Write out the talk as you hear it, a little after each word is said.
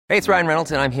Hey, it's Ryan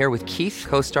Reynolds, and I'm here with Keith,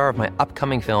 co-star of my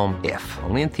upcoming film, If,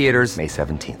 only in theaters May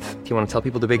 17th. Do you want to tell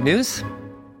people the big news?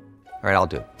 All right, I'll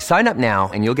do it. Sign up now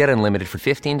and you'll get unlimited for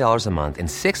 $15 a month and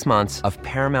 6 months of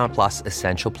Paramount Plus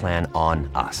Essential Plan on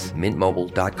us.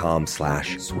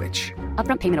 MintMobile.com/switch.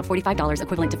 Upfront payment of $45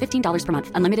 equivalent to $15 per month.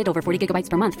 Unlimited over 40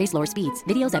 gigabytes per month. Face lower speeds.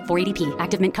 Videos at 480p.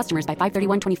 Active Mint customers by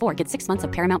 531.24 get 6 months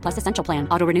of Paramount Plus Essential Plan.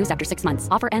 Auto renews after 6 months.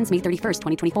 Offer ends May 31st,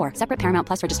 2024. Separate Paramount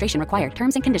Plus registration required.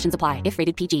 Terms and conditions apply if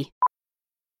rated PG.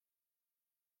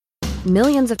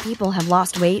 Millions of people have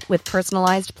lost weight with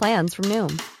personalized plans from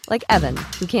Noom. Like Evan,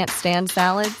 who can't stand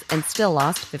salads and still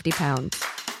lost 50 pounds.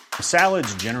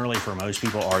 Salads generally for most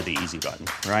people are the easy button,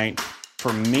 right?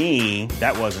 For me,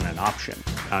 that wasn't an option.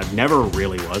 I never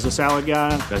really was a salad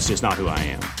guy. That's just not who I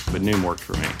am. But Noom worked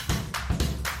for me.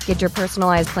 Get your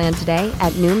personalized plan today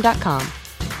at Noom.com.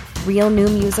 Real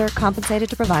Noom user compensated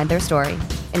to provide their story.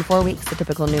 In 4 weeks, the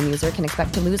typical Noom user can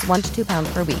expect to lose 1 to 2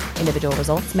 pounds per week. Individual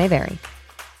results may vary.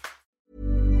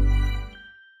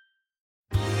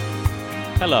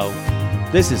 Hello,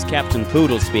 this is Captain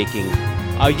Poodle speaking.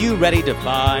 Are you ready to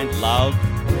find love?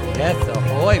 Yes,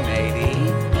 ahoy, matey.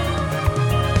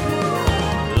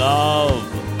 Love.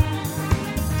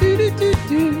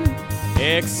 Do-do-do-do.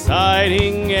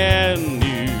 Exciting and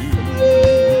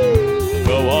new.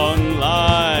 Go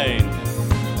online.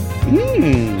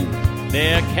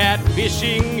 They're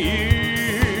catfishing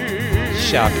you.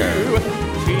 Shocker.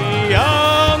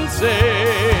 Fiancé.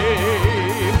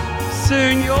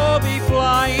 Soon you'll be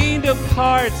flying to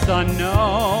parts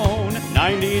unknown.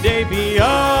 90-day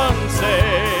Beyonce.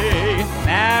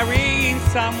 Marrying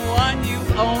someone you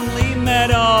only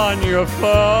met on your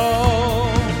phone.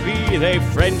 Be they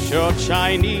French or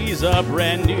Chinese, a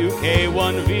brand new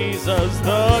K1 visa's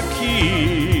the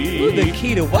key. Ooh, the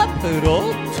key to what,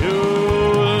 Poodle? To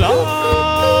love.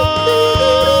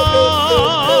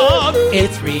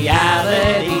 It's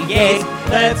reality gaze.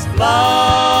 Let's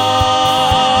love.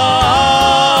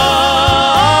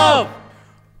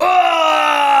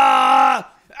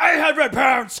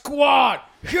 800-pound squat,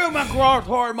 human growth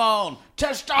hormone,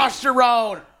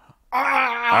 testosterone.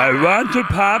 I want to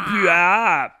pop you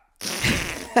up.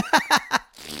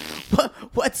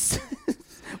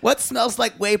 What smells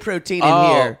like whey protein in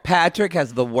here? Patrick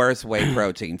has the worst whey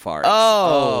protein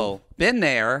farts. Been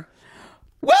there.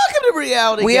 Welcome to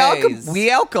Reality Gaze.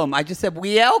 Welcome. I just said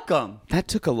welcome. That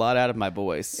took a lot out of my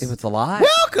voice. It was a lot.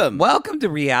 Welcome to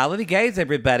Reality Gaze,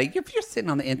 everybody. If you're sitting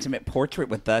on the intimate portrait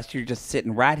with us, you're just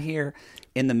sitting right here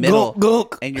in the middle,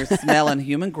 and you're smelling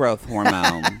human growth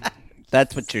hormone.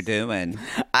 That's what you're doing.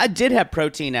 I did have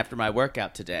protein after my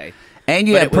workout today. And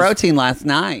you had protein last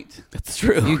night. That's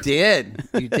true. You did.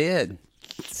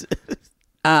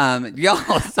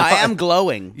 Y'all, so I am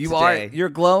glowing. You today. are. You're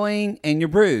glowing and you're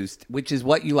bruised, which is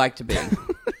what you like to be.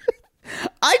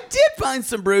 I did find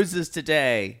some bruises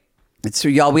today. It's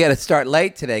true, y'all. We had to start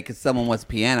late today because someone was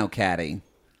piano caddy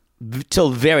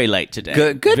till very late today.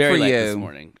 Good very for late you. This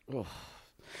morning.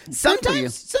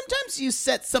 Sometimes you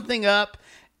set something up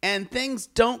and things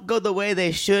don't go the way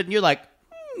they should, and you're like,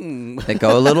 They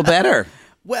go a little better.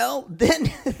 Well,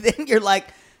 then you're like,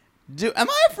 am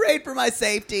I afraid for my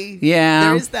safety? Yeah.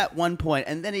 There is that one point,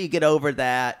 and then you get over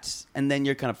that, and then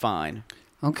you're kind of fine.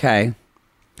 Okay.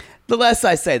 The less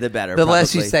I say, the better. The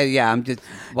less you say, yeah, I'm just,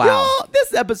 wow. Y'all,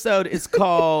 this episode is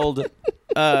called,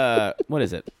 what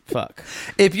is it? Fuck.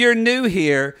 If you're new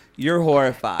here, you're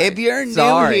horrified. If you're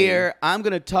new here, I'm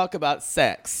going to talk about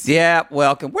sex. Yeah,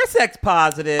 welcome. We're sex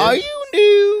positive. Are you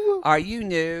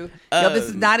new? Yo, this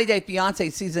is 90 Day Fiance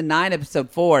Season 9, Episode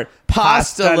 4.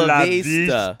 Pasta la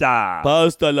vista.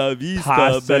 Pasta la vista,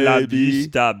 Pasta baby. La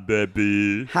vista,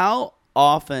 baby. How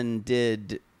often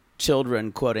did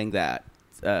children quoting that?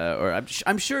 Or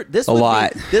I'm sure this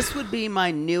would be my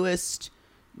newest,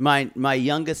 my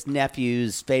youngest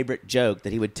nephew's favorite joke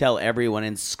that he would tell everyone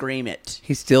and scream it.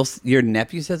 Your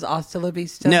nephew says hasta la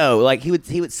vista? No, like he would.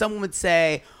 Someone would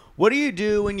say, "What do you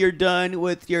do when you're done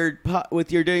with your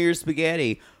doing your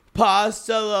spaghetti?"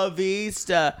 Pasta la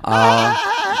vista.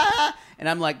 And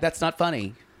I'm like, that's not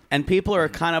funny. And people are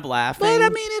kind of laughing. But I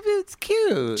mean, if it's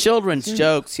cute. Children's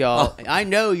jokes, y'all. I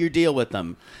know you deal with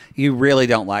them. You really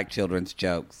don't like children's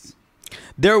jokes.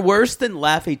 They're worse than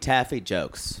Laffy Taffy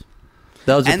jokes.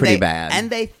 Those are pretty bad. And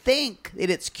they think that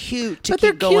it's cute to but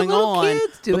keep going cute on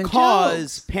kids doing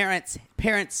because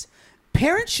jokes.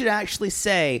 parents should actually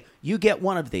say, you get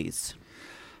one of these.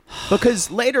 Because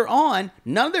later on,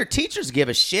 none of their teachers give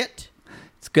a shit.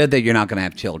 It's good that you're not going to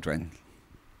have children.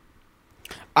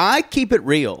 I keep it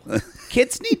real.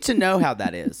 Kids need to know how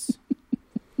that is.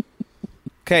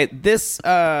 Okay, this,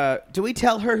 do we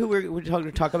tell her who we're going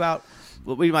to talk about?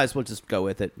 we might as well just go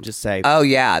with it and just say. Oh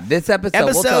yeah, this episode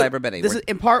we'll tell everybody. This is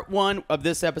in part 1 of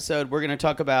this episode. We're going to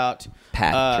talk about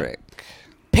Patrick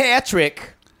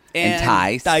and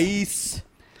Thais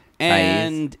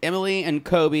and Emily and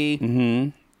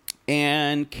Kobe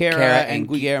and Kara and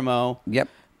Guillermo. Yep.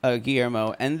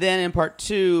 Guillermo. And then in part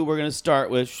 2, we're going to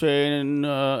start with Shida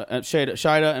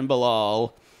and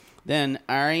Bilal, then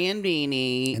Ari and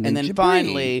Beanie, and then Jabri.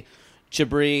 Finally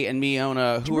Jabri and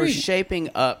Miona, who are shaping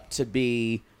up to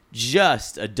be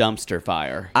just a dumpster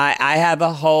fire. I have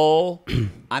a whole.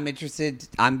 I'm interested.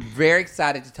 I'm very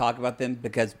excited to talk about them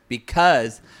because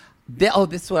this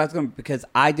is what I was going to. Because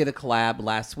I did a collab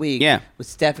last week with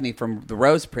Stephanie from the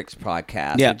Rose Pricks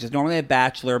podcast, which is normally a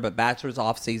Bachelor, but Bachelor's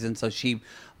off season, so she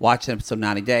watched episode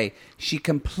 90 Day. She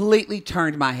completely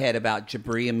turned my head about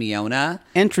Jabri and Miona.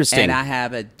 Interesting. And I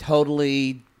have a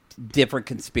totally different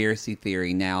conspiracy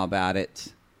theory now about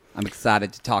it. I'm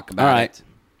excited to talk about it.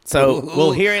 So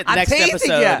we'll hear it next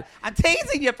episode. I'm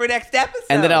teasing you for next episode.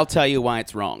 And then I'll tell you why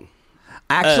it's wrong.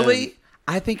 Actually,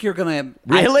 I think you're going to...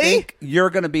 Really? I think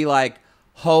you're going to be like,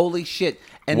 holy shit.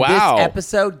 And this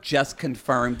episode just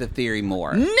confirmed the theory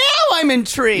more. Now I'm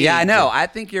intrigued. Yeah, I know. I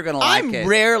think you're going to like it. I'm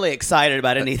rarely excited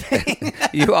about anything.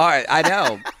 You are. I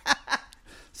know.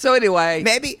 So anyway,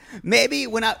 maybe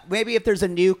if there's a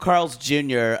new Carl's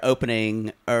Jr.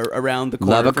 opening around the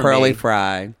corner, love a for curly me.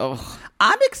 fry. Oh.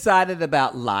 I'm excited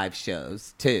about live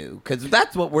shows too because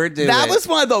that's what we're doing. That was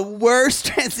one of the worst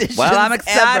transitions. Well, I'm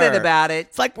excited ever. about it.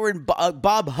 It's like we're in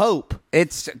Bob Hope.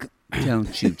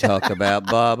 Don't you talk about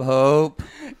Bob Hope.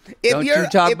 Don't you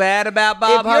talk bad about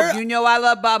Bob Hope. You know I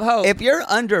love Bob Hope. If you're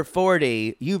under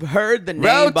 40, you've heard the name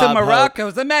Road Bob to Morocco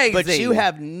Hope, is amazing. but you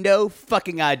have no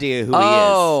fucking idea who he is.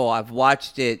 Oh, I've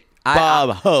watched it.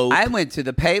 Bob Hope. I went to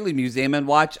the Paley Museum and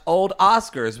watched old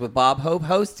Oscars with Bob Hope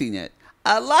hosting it.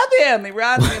 I love him. He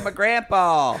reminds me of my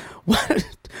grandpa.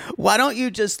 Why don't you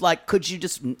just could you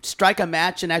just strike a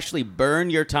match and actually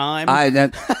burn your time?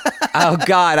 Oh,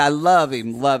 God, I love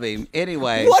him.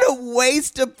 Anyway. What a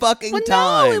waste of fucking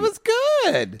time. No, it was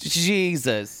good.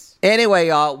 Jesus. Anyway,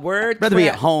 y'all, I'd rather be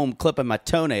at home clipping my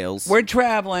toenails. We're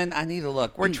traveling. I need to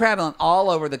look. We're traveling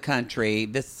all over the country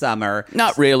this summer.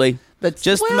 Not really. But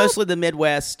just mostly the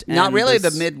Midwest. Not really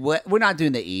the Midwest. We're not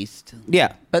doing the East.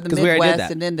 Yeah. But the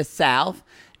Midwest and then the South.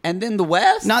 And then the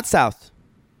West. Not South.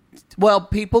 Well,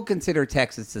 people consider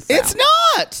Texas the South. It's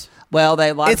not. Well,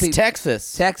 it's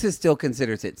Texas. Texas still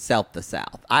considers itself the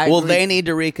South. They need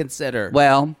to reconsider.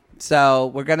 Well, so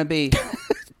we're going to be...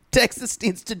 Texas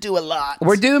needs to do a lot.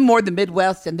 We're doing more the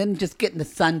Midwest and then just getting the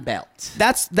Sun Belt.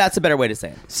 That's a better way to say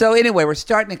it. So anyway, we're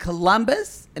starting in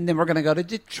Columbus, and then we're going to go to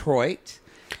Detroit,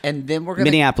 and then we're going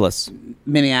to...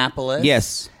 Minneapolis.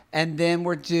 Yes. And then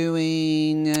we're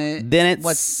doing... then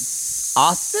it's...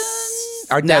 Austin?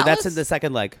 Or no, Dallas? that's in the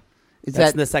second leg.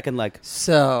 That's in the second leg.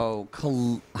 So,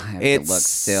 I have to look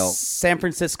still. San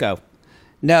Francisco.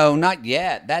 No, not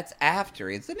yet. That's after,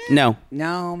 isn't it? No.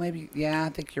 No, maybe. Yeah, I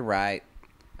think you're right.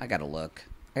 I got to look.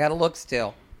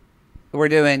 still. We're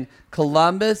doing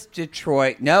Columbus,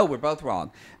 Detroit. No, we're both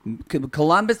wrong.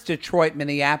 Columbus, Detroit,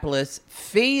 Minneapolis,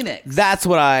 Phoenix. That's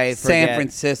what I forget. San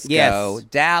Francisco, yes.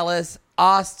 Dallas,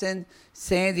 Austin,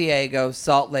 San Diego,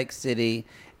 Salt Lake City,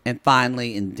 and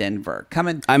finally in Denver.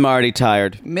 I'm already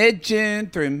tired. Mid-June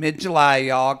through mid-July,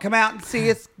 y'all. Come out and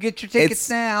see us. Get your tickets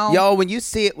now. Y'all, when you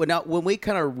see it, when we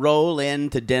kind of roll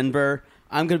into Denver,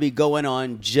 I'm going to be going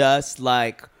on just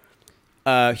like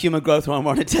human growth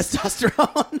hormone and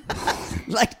testosterone.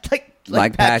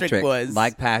 like Patrick was.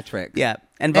 Like Patrick. Yeah,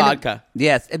 and vodka.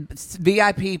 Yes.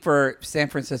 VIP for San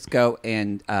Francisco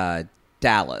and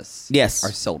Dallas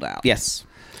are sold out. Yes.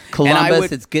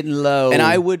 Columbus, it's getting low. And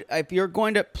I would, if you're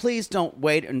going to, please don't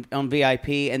wait on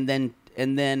VIP. And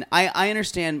then I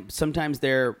understand sometimes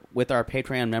they're with our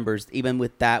Patreon members. Even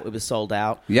with that, it was sold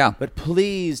out. Yeah. But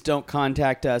please don't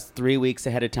contact us 3 weeks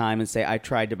ahead of time and say, I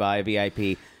tried to buy a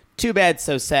VIP. Too bad,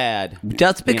 so sad.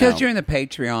 Just because you're in the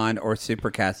Patreon or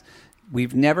Supercast,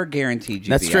 we've never guaranteed you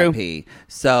That's VIP. True.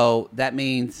 So that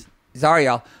means, sorry,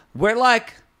 y'all,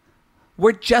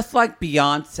 we're just like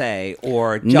Beyonce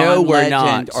or John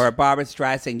Legend or Barbara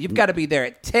Streisand. You've got to be there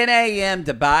at 10 a.m.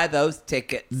 to buy those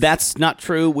tickets. That's not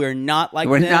true. We're not like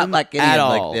We're them not like any at of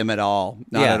all. like them at all.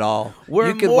 Not at all.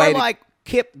 We're more like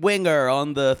Kip Winger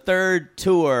on the third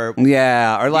tour.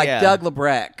 Yeah, or like Doug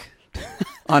LeBrecq.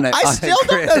 I still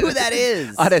don't know who that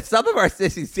is. Some of our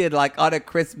sissies did like on a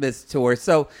Christmas tour.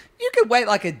 So you could wait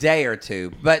like a day or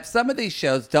two. But some of these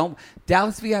shows don't.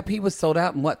 Dallas VIP was sold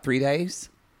out in 3 days?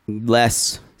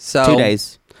 Less. So 2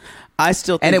 days. I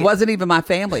still think and it wasn't even my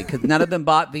family because none of them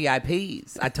bought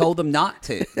VIPs. I told them not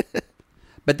to.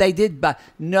 But they did.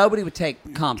 Nobody would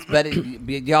take comps. But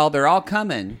y'all, they're all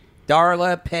coming.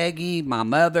 Darla, Peggy, my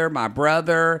mother, my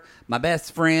brother, my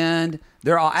best friend.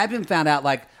 They're all. I've been found out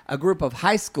like a group of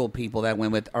high school people that I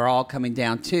went with are all coming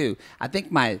down too. I think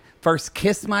my first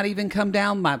kiss might even come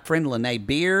down. My friend Lene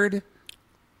Beard.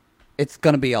 It's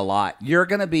going to be a lot. You're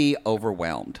going to be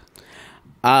overwhelmed.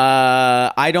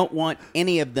 I don't want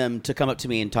any of them to come up to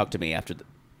me and talk to me after.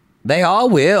 They all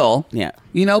will. Yeah.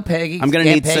 You know, Peggy. I'm going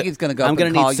to need. Peggy's going to go. I'm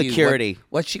going to to need security.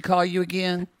 What'd she call you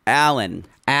again? Alan,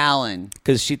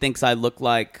 because she thinks I look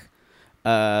like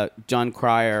John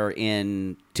Cryer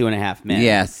in 2.5 Men.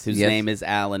 Yes, whose name is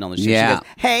Alan on the show. Yeah. She goes,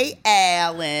 "Hey,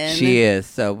 Alan." She is.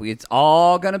 So it's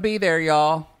all going to be there,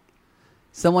 y'all.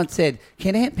 Someone said,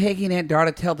 "Can Aunt Peggy and Aunt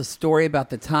Darla tell the story about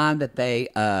the time that they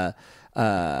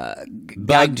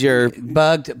bugged your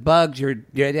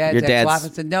dad's ex-wife?"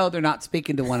 And said, "No, they're not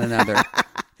speaking to one another.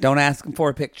 Don't ask them for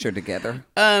a picture together."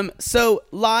 So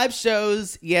live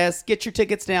shows, yes, get your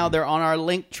tickets now. They're on our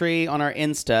link tree on our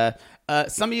Insta.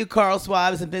 Some of you Carl's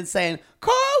wives have been saying,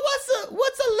 "Carl,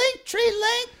 what's a link tree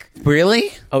link?"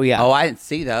 Really? Oh yeah. Oh, I didn't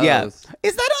see those. Yeah. Is that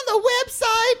on the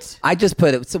website? I just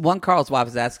put it. So one Carl's wife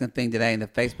was asking a thing today in the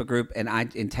Facebook group,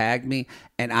 and tagged me,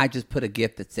 and I just put a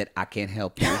gift that said, "I can't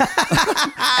help you," and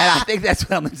I think that's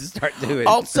what I'm going to start doing.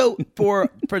 Also, for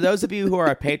those of you who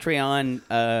are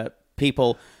Patreon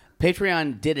people,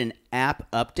 Patreon did an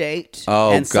app update.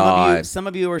 Oh, and God. Some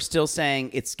of you are still saying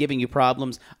it's giving you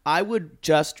problems. I would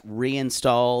just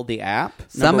reinstall the app.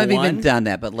 Some have even done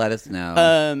that, but let us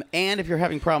know. And if you're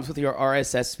having problems with your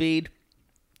RSS feed,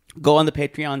 go on the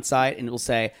Patreon site and it will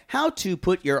say how to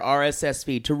put your RSS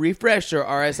feed to refresh your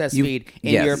RSS feed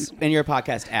in your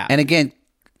podcast app. And again,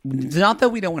 it's not that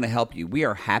we don't want to help you. We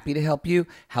are happy to help you.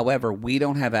 However, we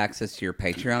don't have access to your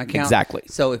Patreon account. Exactly.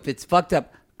 So if it's fucked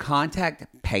up, contact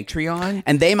Patreon.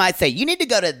 And they might say, you need to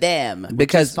go to them.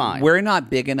 Because fine. We're not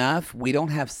big enough. We don't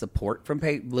have support from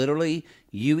Literally,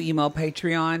 you email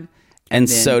Patreon. And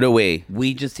so do we.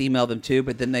 We just email them too,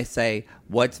 but then they say,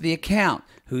 what's the account?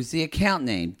 Who's the account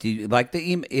name? Do you like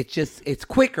the email? It's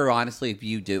quicker, honestly, if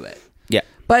you do it. Yeah.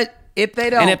 But if they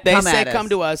don't, and if they come say at us, come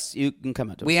to us, you can come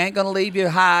to us. We ain't gonna leave you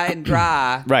high and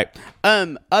dry. Right.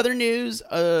 Other news.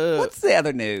 What's the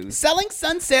other news? Selling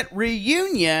Sunset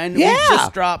reunion. Yeah. We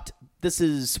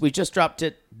just dropped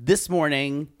it this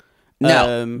morning.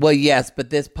 No. Well, yes, but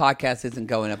this podcast isn't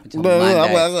going up until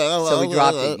Monday. So we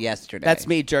dropped it yesterday. That's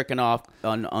me jerking off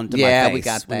onto my face. Yeah, we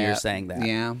got that. When you're saying that.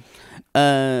 Yeah.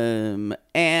 And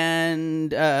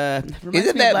Isn't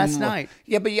that last night?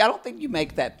 Yeah, but I don't think you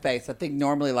make that face. I think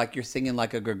normally like you're singing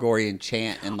like a Gregorian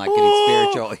chant and like getting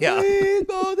spiritual. Yeah.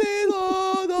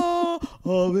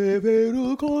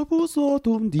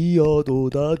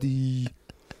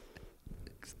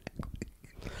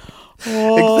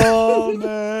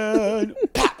 Amen.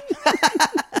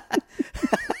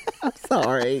 I'm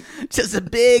sorry. Just a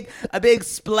big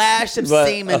splash of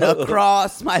semen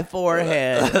across my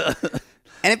forehead.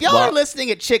 And if y'all are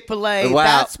listening at Chick-fil-A,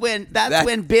 that's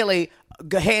when Billy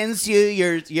hands you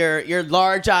your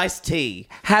large iced tea.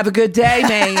 Have a good day,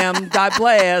 ma'am. God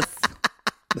bless.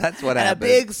 That's what happens.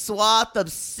 And a big swath of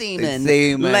semen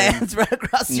lands right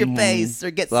across your face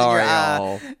or gets in your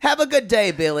eye. Have a good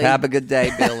day, Billy. Have a good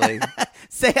day, Billy.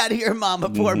 Say hi to your mama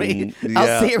for me. Yeah.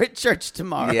 I'll see her at church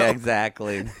tomorrow. Yeah,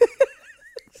 exactly.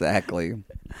 Exactly.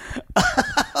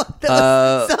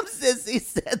 Some sissy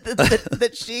said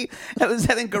that she was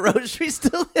having groceries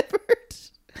delivered.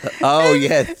 Oh,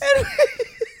 yes.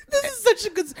 This is such a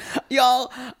good...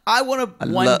 Y'all, I want to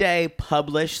one day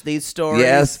publish these stories.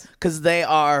 Yes. Because they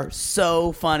are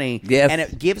so funny. Yes. And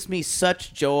it gives me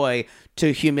such joy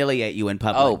to humiliate you in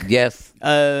public. Oh, yes.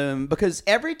 Because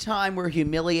every time we're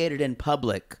humiliated in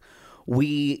public,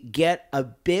 we get a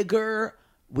bigger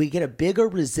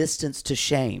resistance to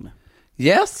shame.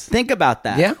 Yes. Think about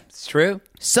that. Yeah, it's true.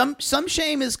 Some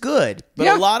shame is good, but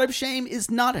a lot of shame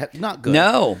is not good.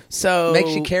 No. So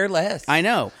makes you care less. I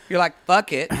know. You're like,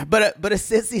 fuck it. But a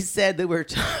sissy said that we're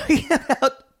talking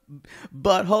about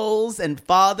buttholes and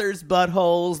fathers'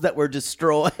 buttholes that were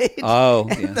destroyed. Oh,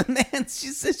 and yeah. the man, she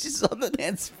said she saw the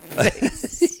man's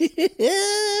face.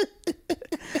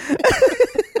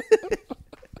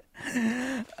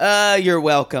 You're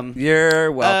welcome.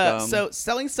 You're welcome. So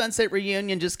Selling Sunset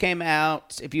reunion just came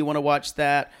out. If you want to watch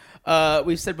that,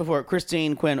 we've said before,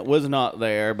 Christine Quinn was not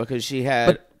there because she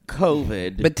had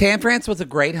COVID. But Tan France was a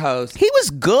great host. He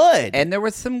was good, and there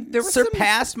was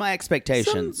surpassed my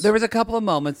expectations. There was a couple of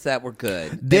moments that were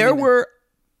good. There were.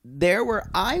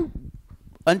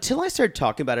 Until I started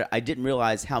talking about it, I didn't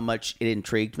realize how much it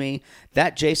intrigued me.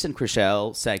 That Jason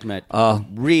Chrishell segment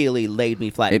really laid me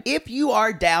flat. If you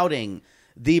are doubting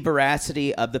the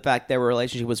veracity of the fact their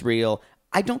relationship was real,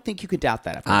 I don't think you could doubt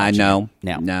that. I know.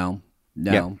 No.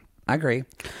 Yep. I agree.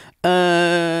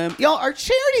 Y'all, our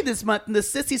charity this month in the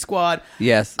Sissy Squad.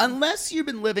 Yes. Unless you've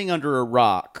been living under a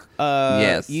rock,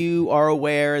 yes, you are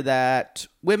aware that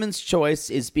women's choice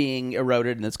is being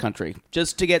eroded in this country.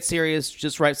 Just to get serious,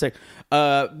 just right say,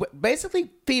 basically,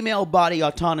 female body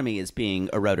autonomy is being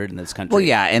eroded in this country. Well,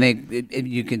 yeah, and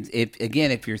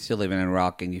if you're still living in a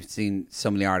rock and you've seen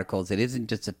so many articles, this isn't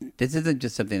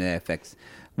just something that affects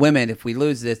women. If we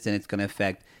lose this, then it's going to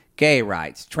affect gay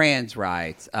rights, trans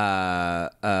rights,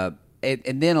 and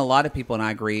then a lot of people, and I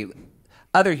agree,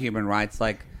 other human rights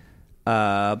like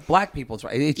black people's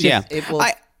rights. It's just, it will.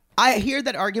 I hear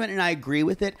that argument and I agree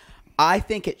with it. I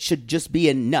think it should just be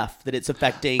enough that it's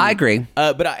affecting. I agree,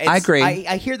 but I agree.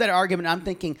 I hear that argument. And I'm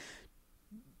thinking,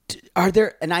 are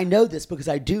there? And I know this because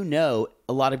I do know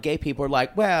a lot of gay people are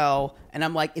like, well, and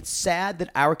I'm like, it's sad that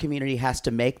our community has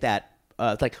to make that.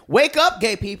 It's like, wake up,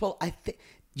 gay people. I think.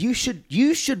 You should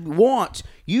want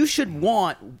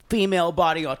female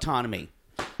body autonomy.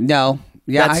 No,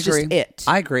 yeah, that's I agree. Just it.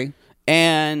 I agree.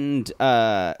 And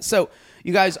so,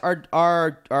 you guys,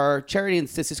 our charity and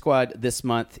Sissy Squad this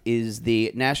month is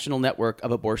the National Network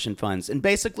of Abortion Funds, and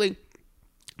basically,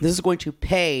 this is going to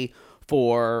pay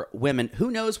for women.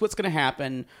 Who knows what's going to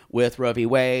happen with Roe v.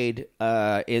 Wade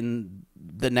in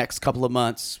the next couple of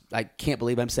months? I can't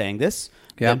believe I'm saying this.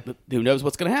 Yeah. Who knows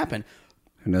what's going to happen?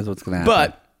 Who knows what's going to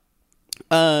happen?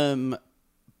 But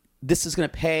this is going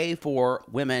to pay for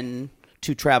women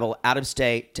to travel out of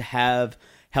state to have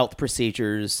health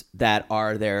procedures that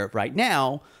are there right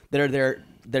now, that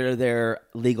are their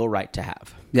legal right to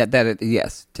have. Yeah,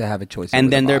 to have a choice.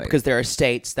 And then because there are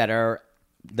states that are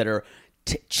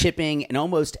chipping and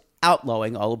almost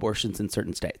outlawing all abortions in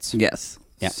certain states. Yes.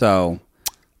 Yeah. So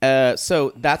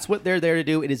that's what they're there to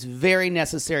do. It is very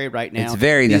necessary right now. It's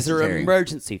very necessary. These are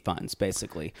emergency funds,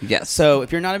 basically. Yes. So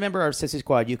if you're not a member of our Sissy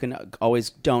Squad, you can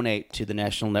always donate to the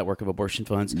National Network of Abortion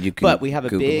Funds. But we have a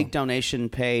big donation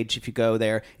page. If you go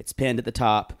there, it's pinned at the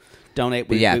top. Donate.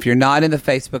 If you're not in the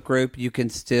Facebook group, you can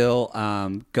still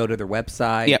go to their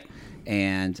website. Yep.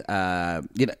 And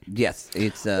yes,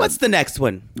 it's what's the next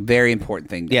one? Very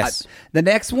important thing. Yes. The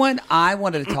next one I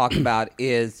wanted to talk about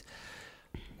is.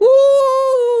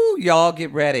 Woo! Y'all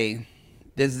get ready.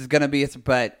 This is going to be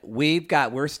but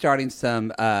we're starting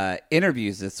some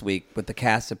interviews this week with the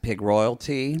cast of Pig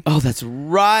Royalty. Oh, that's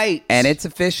right. And it's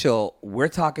official. We're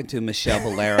talking to Michelle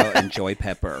Bolero and Joy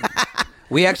Pepper.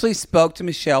 We actually spoke to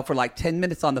Michelle for like 10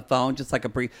 minutes on the phone, just like a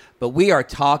brief, but we are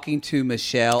talking to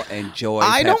Michelle and Joy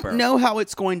Pepper. I don't know how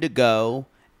it's going to go,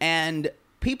 and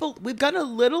we've gotten a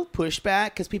little pushback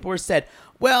because people were said,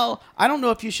 well, I don't know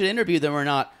if you should interview them or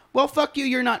not. Well, fuck you,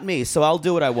 you're not me, so I'll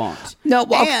do what I want. No,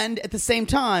 well, and at the same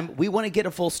time, we want to get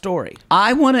a full story.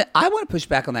 I want to push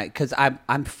back on that because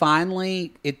I'm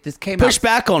finally this came push out.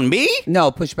 Back on me? No,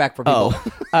 push back for people.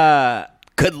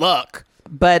 Good luck.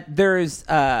 But there's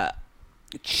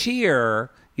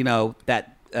Cheer,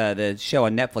 that the show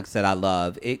on Netflix that I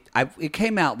love. It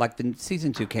came out the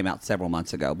season 2 came out several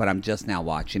months ago, but I'm just now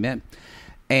watching it.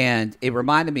 And it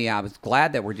reminded me, I was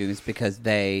glad that we're doing this because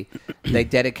they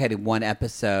dedicated one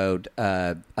episode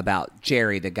about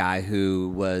Jerry, the guy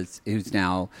who's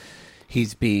now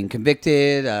he's being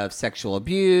convicted of sexual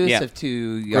abuse of 2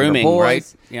 younger Grooming, boys.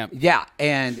 Right? Yeah, yeah,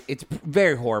 and it's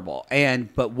very horrible.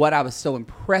 But what I was so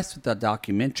impressed with the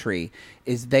documentary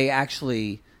is they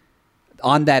actually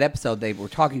on that episode they were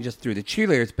talking just through the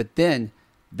cheerleaders, but then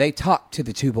they talked to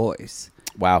the 2 boys.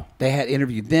 Wow, they had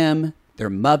interviewed them, their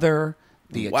mother.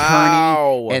 The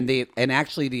attorney and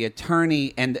actually the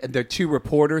attorney and the 2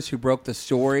 reporters who broke the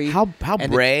story. How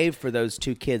brave for those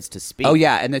 2 kids to speak. Oh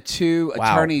yeah, and the 2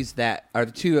 attorneys that are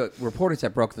the 2 reporters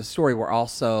that broke the story were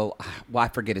also I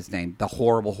forget his name, the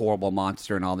horrible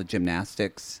monster in all the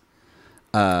gymnastics.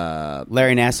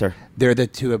 Larry Nassar. They're the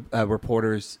 2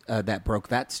 reporters that broke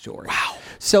that story. Wow.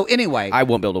 So anyway, I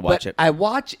won't be able to watch it. I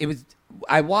watched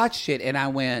it and I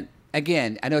went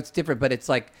again. I know it's different, but it's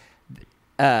like.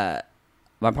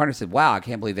 My partner said, wow, I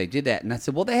can't believe they did that. And I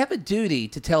said, well, they have a duty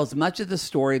to tell as much of the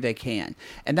story they can.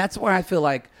 And that's where I feel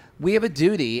like we have a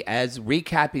duty as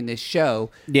recapping this show.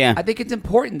 Yeah. I think it's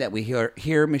important that we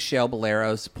hear Michelle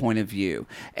Bolero's point of view.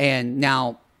 And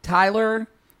now Tyler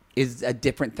is a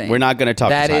different thing. We're not going to talk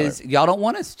to Tyler. Y'all don't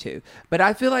want us to. But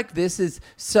I feel like this is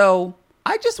so.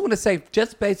 I just want to say,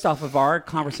 just based off of our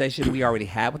conversation we already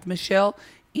had with Michelle,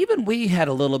 even we had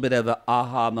a little bit of an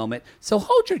aha moment. So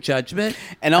hold your judgment.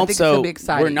 And also,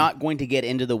 we're not going to get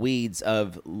into the weeds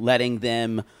of letting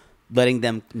them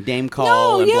name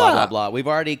call and blah, blah, blah. We've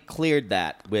already cleared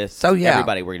that with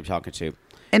everybody we're going to be talking to.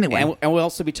 Anyway. And we'll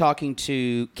also be talking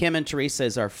to Kim and Teresa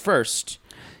as our first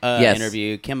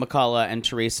interview. Kim McCullough and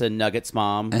Teresa Nugget's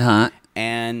mom. Uh-huh.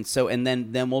 And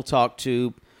then we'll talk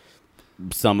to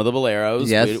some of the Boleros.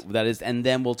 Yes. And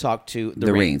then we'll talk to the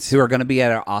Reens, who are going to be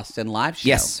at our Austin live show.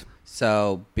 Yes.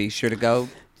 So be sure to go.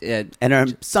 And are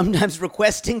sometimes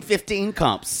requesting 15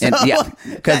 comps. So,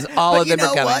 because all of them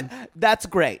are coming. What? That's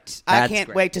great. I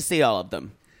can't wait to see all of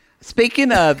them.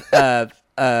 Speaking of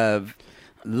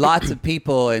lots of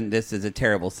people, and this is a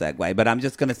terrible segue, but I'm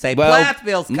just going to say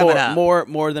Plathville's coming up.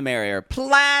 More the merrier.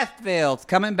 Plathville's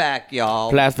coming back,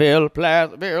 y'all. Plathville.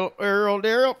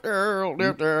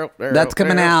 That's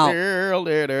coming out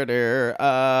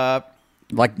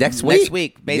like next week. Next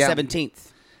week, May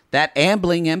 17th. That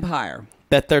Ambling Empire.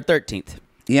 The 13th.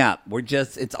 Yeah,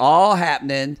 it's all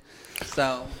happening.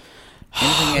 So,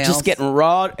 anything else? Just getting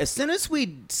raw. As soon as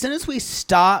we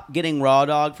stop getting raw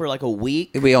dog for like a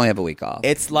week, we only have a week off.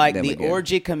 It's like the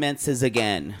orgy commences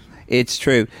again. It's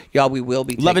true, y'all. We will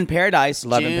be Love in Paradise.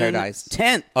 Love in Paradise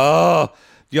 10th. Oh,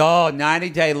 y'all!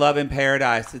 90-day Love in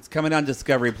Paradise. It's coming on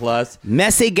Discovery Plus.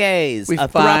 Messy gays. A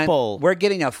throuple. We're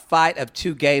getting a fight of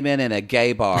two gay men in a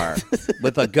gay bar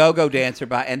with a go-go dancer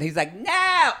and he's like,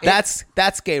 "No, that's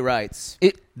gay rights.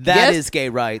 That is gay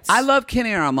rights." I love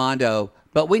Kenny Armando,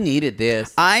 but we needed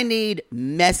this. I need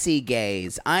messy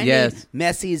gays. I need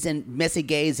messy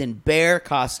gays in bear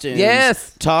costumes.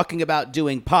 Yes, talking about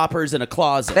doing poppers in a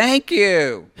closet. Thank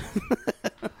you.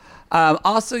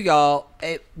 Also, y'all,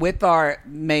 with our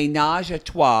Ménage à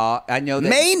Trois, I know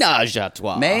that Ménage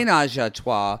à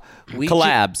Trois, we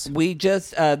collabs. We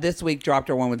just this week dropped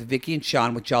our one with Vicky and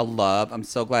Sean, which y'all love. I'm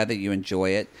so glad that you enjoy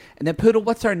it. And then Poodle,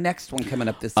 what's our next one coming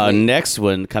up this week? Next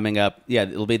one coming up,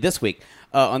 it'll be this week.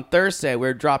 On Thursday,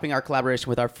 we're dropping our collaboration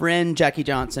with our friend Jackie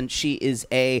Johnson. She is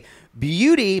a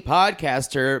beauty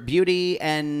podcaster, beauty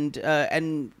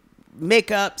and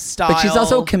makeup style. But she's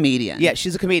also a comedian. Yeah,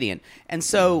 she's a comedian. And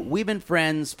so we've been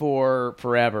friends for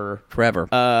forever.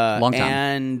 Long time.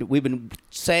 And we've been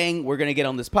saying we're going to get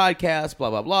on this podcast, blah,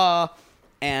 blah, blah.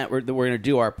 And we're going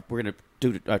to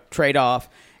do a trade-off.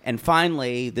 And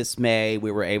finally, this May,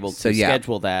 we were able to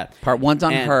schedule that. Part 1's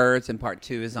on hers, and part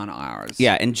 2 is on ours.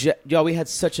 Yeah, and we had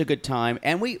such a good time.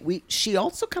 And she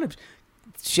also kind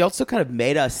of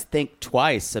made us think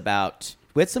twice about.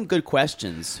 We had some good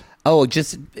questions. Oh,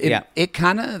 it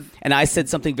kind of. And I said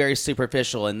something very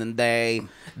superficial, and then they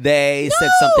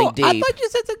said something deep. I thought you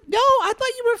said no. I thought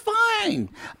you were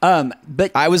fine.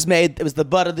 But I was made. It was the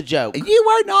butt of the joke. You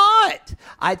were not.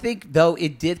 I think though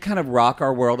it did kind of rock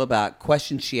our world about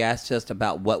questions she asked us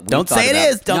about what we don't thought say about, it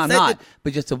is. Don't say not.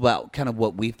 But just about kind of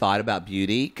what we thought about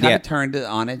beauty. Kind of turned it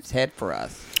on its head for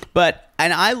us.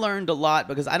 And I learned a lot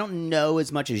because I don't know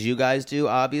as much as you guys do,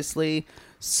 obviously.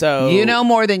 So you know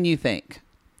more than you think.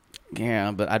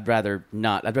 Yeah, but I'd rather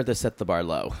not. I'd rather set the bar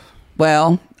low.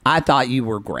 Well, I thought you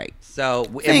were great. So,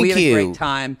 and we had a great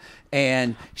time.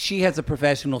 And she has a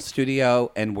professional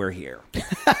studio, and we're here.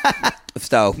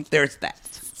 So, there's that.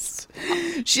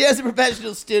 She has a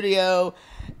professional studio,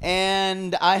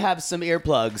 and I have some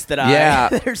earplugs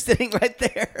that they're sitting right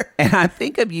there. And I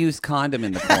think I've used condom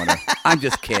in the corner. I'm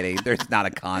just kidding. There's not a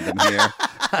condom here.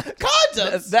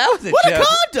 Condoms? That was a what joke. What are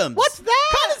condoms? What's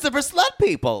that? Condoms are for slut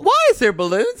people. Why is there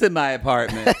balloons in my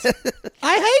apartment?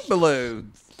 I hate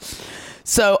balloons.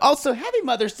 So, also, happy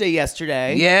Mother's Day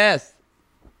yesterday. Yes.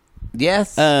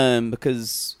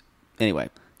 Because, anyway,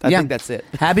 I think that's it.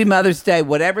 Happy Mother's Day,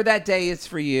 whatever that day is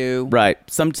for you. Right.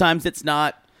 Sometimes it's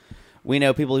not. We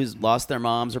know people who's lost their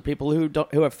moms or people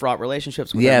who have fraught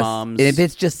relationships with their moms. And if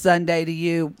it's just Sunday to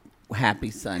you,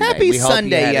 happy Sunday. Happy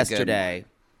Sunday yesterday.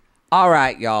 All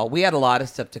right, y'all. We had a lot of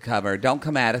stuff to cover. Don't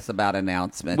come at us about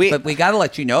announcements, but we got to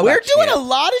let you know we're about doing a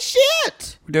lot of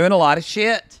shit. We're doing a lot of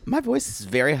shit. My voice is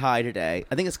very high today.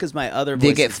 I think it's because my other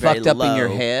voice is very low. Did it get fucked up in your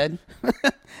head?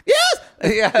 Yes.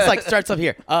 Yeah. It's like starts up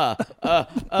here.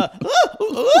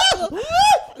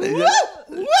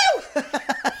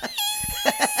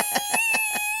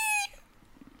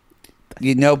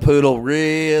 You know, Poodle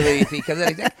really, if he comes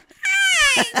out,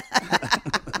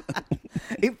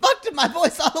 he fucked up my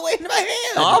voice all the way into my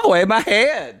head. All the way in my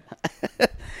head.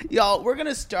 Y'all, we're going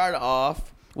to start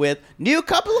off with new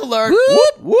couple alert.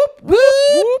 Whoop, whoop, whoop,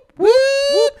 whoop, whoop,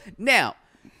 whoop. Now,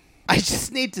 I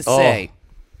just need to say,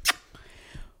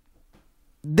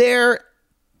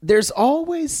 there's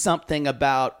always something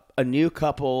about a new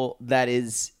couple that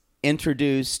is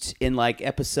introduced in like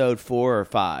episode 4 or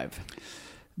 5.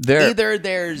 Either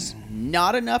there's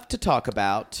not enough to talk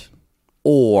about,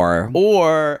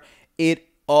 or it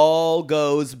all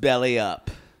goes belly up.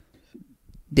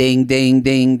 Ding, ding,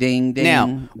 ding, ding, ding.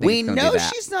 Now, we know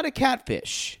she's not a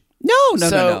catfish. No,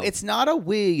 So it's not a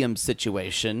William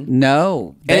situation.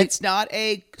 No. And it's not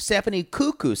a Stephanie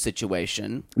Cuckoo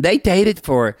situation. They dated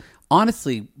for,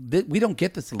 honestly, we don't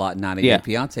get this a lot in 90 Day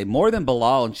Fiancé. More than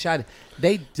Bilal and Shad,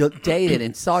 they dated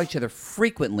and saw each other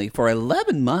frequently for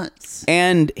 11 months.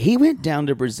 And he went down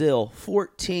to Brazil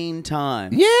 14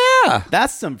 times. Yeah.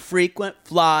 That's some frequent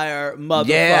flyer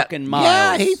motherfucking miles.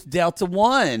 Yeah, he's Delta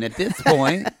One at this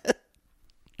point.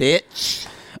 Bitch.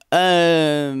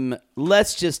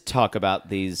 Let's just talk about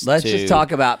these Let's two. just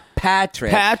talk about Patrick.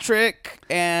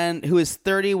 Who is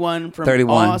 31 from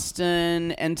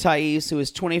Austin, and Thais, who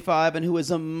is 25 and who is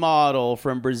a model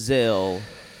from Brazil.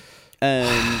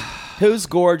 Who's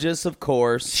gorgeous, of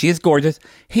course. She is gorgeous.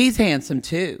 He's handsome,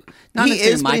 too. Not he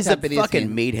is, but my he's type, a fucking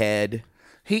meathead.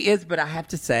 He is, but I have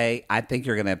to say, I think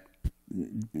you're going to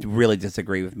really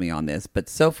disagree with me on this. But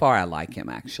so far, I like him,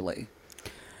 actually.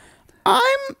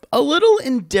 I'm a little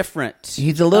indifferent.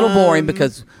 He's a little boring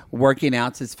because working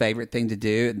out's his favorite thing to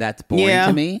do. That's boring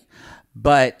to me.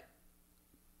 But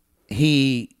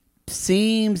he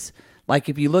seems like,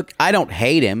 if you look, I don't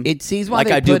hate him. It seems why like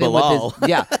they I do put him Bilal. with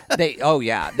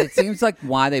his, It seems like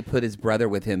why they put his brother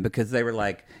with him, because they were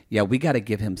like, yeah, we got to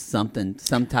give him something,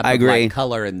 some type of like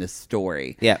color in this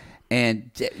story. Yeah, and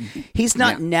he's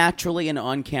not naturally an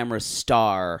on-camera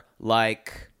star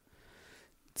like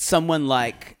someone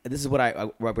like, this is what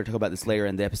we're talking about this later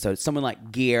in the episode, someone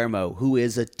like Guillermo, who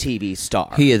is a TV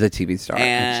star. He is a TV star,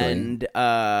 and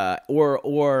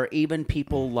or even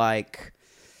people like,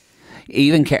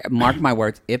 mark my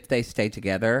words, if they stay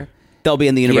together, they'll be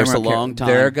in the universe a long time.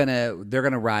 They're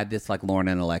gonna ride this like Lauren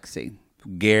and Alexi.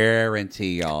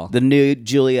 Guarantee, y'all. The new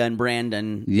Julia and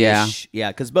Brandon. Yeah,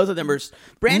 because both of them are.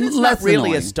 Brandon's not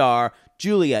really a star.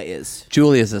 Julia is.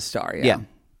 Julia's a star. Yeah,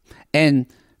 and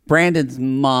Brandon's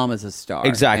mom is a star.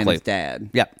 Exactly. And his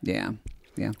dad. Yep.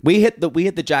 Yeah. We hit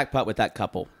the jackpot with that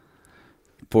couple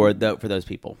for those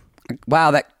people.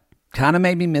 Wow, that kind of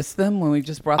made me miss them when we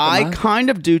just brought them I up. kind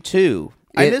of do too.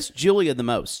 I miss Julia the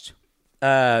most.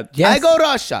 Yes. I go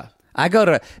Russia.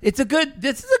 This is a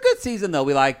good season though.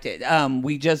 We liked it.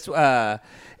 We just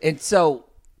and so,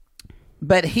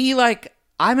 but he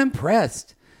I'm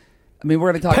impressed. I mean,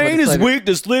 we're going to talk Pain about this is later.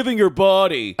 weakness leaving your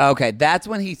body. Okay, that's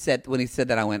when he said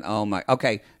that. I went, oh my.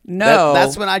 Okay, no,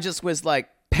 that's when I just was like,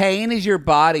 pain is your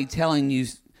body telling you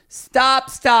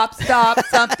stop.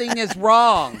 Something is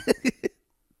wrong.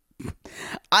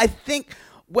 I think.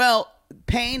 Well,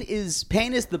 pain is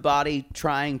the body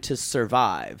trying to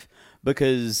survive,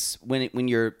 because when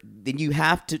you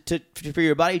have to for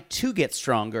your body to get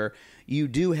stronger, you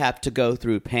do have to go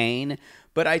through pain.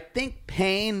 But I think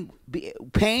pain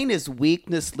is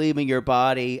weakness leaving your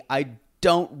body. I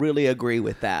don't really agree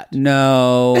with that.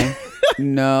 No.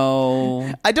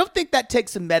 I don't think that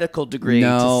takes a medical degree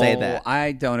to say that.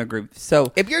 I don't agree.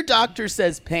 So if your doctor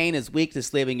says pain is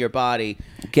weakness leaving your body,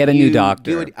 get a new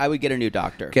doctor. I would get a new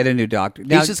doctor. Get a new doctor.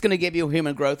 Now, he's just going to give you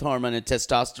human growth hormone and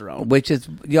testosterone. Which is,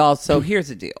 y'all, so here's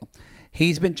the deal.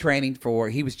 He was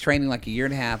training like a year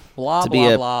and a half, blah, to blah,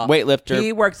 be a blah. weightlifter.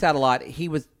 He works out a lot.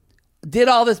 Did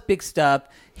all this big stuff.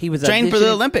 He was trained for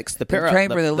the Olympics.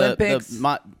 Trained for the Olympics.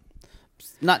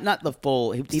 Not the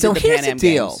full. He so did the here's Pan Am the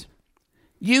deal. Games.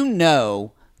 You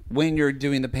know, when you're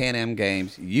doing the Pan Am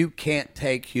Games, you can't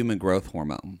take human growth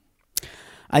hormone.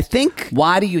 I think.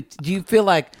 Why do you feel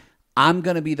like I'm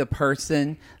going to be the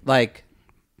person like?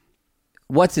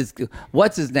 What's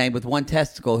his name with one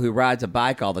testicle who rides a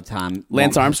bike all the time?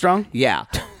 Lance Armstrong? Yeah.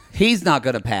 He's not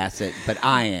going to pass it, but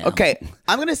I am. Okay,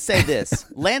 I'm going to say this.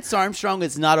 Lance Armstrong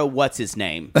is not a what's his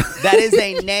name. That is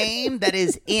a name that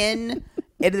is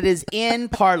in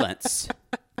parlance.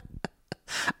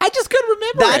 I just couldn't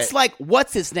remember That's like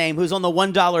what's his name who's on the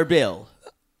 $1 bill.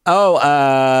 Oh,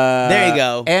 there you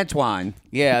go. Antoine.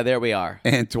 Yeah, there we are.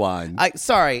 Antoine.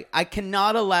 I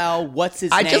cannot allow what's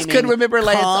his name. I just couldn't remember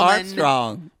Lance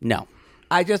Armstrong. No.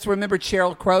 I just remembered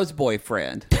Sheryl Crow's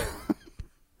boyfriend.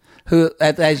 Who,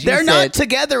 as you They're said, not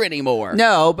together anymore.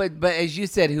 No, but as you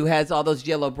said, who has all those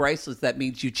yellow bracelets, that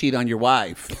means you cheat on your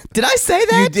wife. Did I say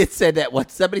that? You did say that.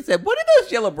 What somebody said, what do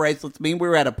those yellow bracelets mean? We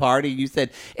were at a party, and you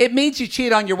said, it means you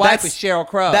cheat on your wife with Sheryl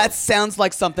Crow. That sounds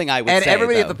like something I would say. And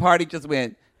everybody though. at the party just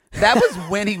went, that was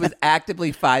when he was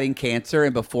actively fighting cancer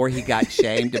and before he got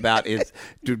shamed about his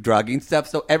drugging stuff.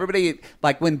 So everybody,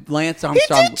 like when Lance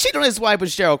Armstrong... He did cheat on his wife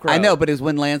with Sheryl Crow. I know, but it was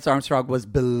when Lance Armstrong was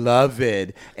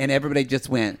beloved, and everybody just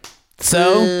went...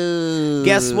 So,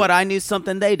 guess what? I knew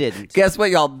something they didn't. Guess what,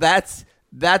 y'all? That's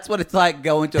what it's like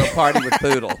going to a party with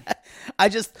Poodle. I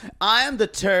am the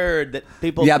turd that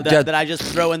people that I just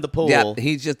throw in the pool. Yeah,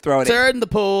 he's just throwing turd in the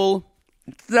pool.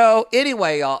 So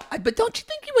anyway, y'all, but don't you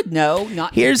think you would know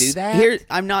not to do that?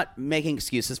 I'm not making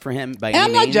excuses for him by and any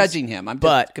I'm means. not judging him. I'm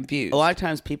just confused. A lot of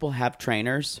times people have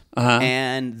trainers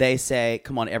and they say,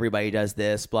 come on, everybody does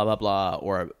this, blah, blah,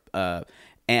 blah.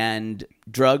 And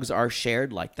drugs are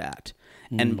shared like that.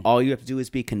 And all you have to do is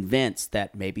be convinced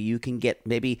that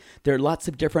maybe there are lots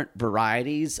of different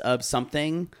varieties of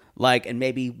something, and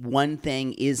maybe one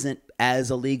thing isn't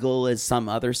as illegal as some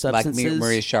other substances. Like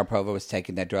Maria Sharapova was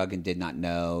taking that drug and did not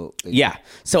know. Yeah.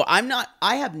 So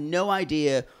I have no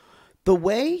idea. The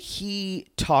way he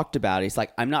talked about it, he's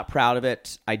like, I'm not proud of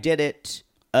it. I did it.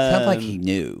 Sounds like he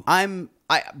knew.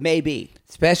 Maybe.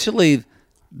 Especially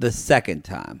the second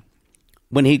time.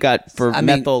 When he got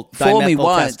dimethyl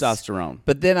testosterone.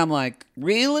 But then I'm like,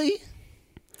 really?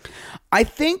 I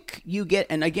think you get,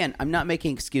 and again, I'm not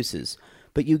making excuses,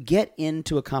 but you get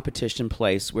into a competition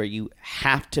place where you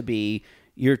have to be,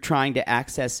 you're trying to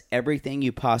access everything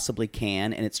you possibly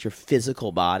can, and it's your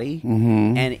physical body.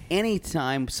 Mm-hmm. And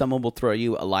anytime someone will throw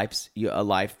you a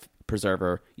life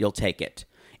preserver, you'll take it.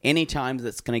 Anytime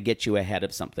that's going to get you ahead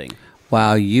of something.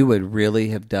 Wow, you would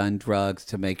really have done drugs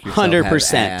to make yourself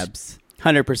 100%. Have abs.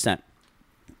 100%.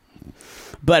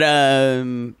 But I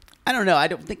don't know. I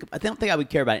don't think I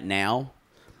would care about it now.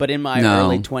 But in my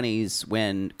early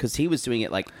 20s, because he was doing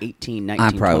it like 18, 19, I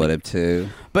probably 20. would have too.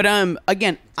 But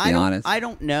again, I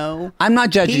don't know. I'm not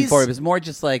judging for it. It's more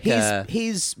just like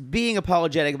he's being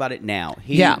apologetic about it now.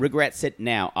 He regrets it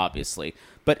now, obviously,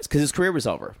 but because his career was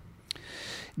over.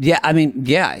 Yeah, I mean,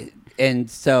 yeah. And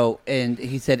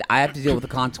he said, I have to deal with the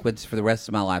consequences for the rest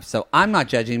of my life. So I'm not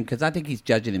judging him because I think he's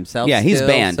judging himself. Yeah, he's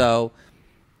banned. So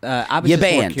I was just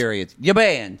more curious. You're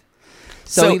banned.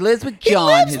 So he lives with John.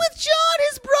 He lives with John,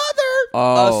 his brother.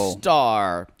 A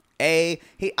star. I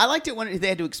liked it when they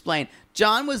had to explain.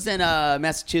 John was in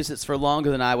Massachusetts for longer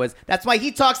than I was. That's why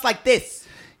he talks like this.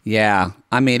 Yeah.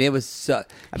 I mean, it was so...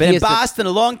 I've been in Boston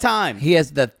a long time. He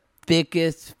has the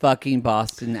thickest fucking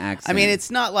Boston accent. I mean,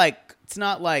 it's not like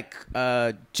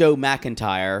Joe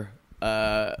McIntyre,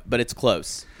 but it's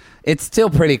close. It's still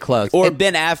pretty close. Or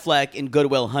Ben Affleck in Good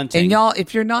Will Hunting. And y'all,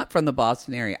 if you're not from the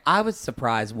Boston area, I was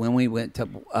surprised when we went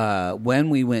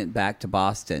back to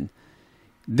Boston.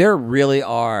 There really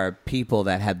are people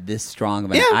that have this strong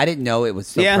of an I didn't know it was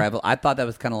so prevalent. I thought that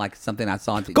was kind of like something I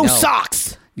saw on TV. Go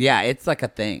Sox! Yeah, it's like a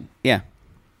thing. Yeah.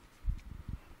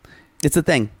 It's a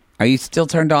thing. Are you still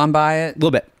turned on by it? A little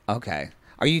bit. Okay.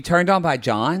 Are you turned on by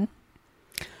John?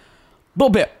 A little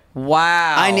bit.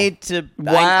 Wow. I need to...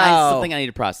 Wow. Something I need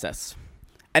to process.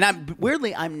 And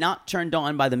I'm not turned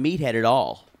on by the meathead at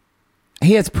all.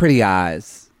 He has pretty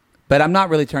eyes. But I'm not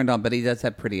really turned on, but he does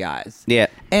have pretty eyes. Yeah.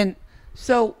 And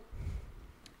so...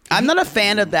 I'm not a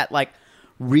fan of that,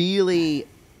 really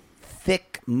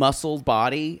thick, muscled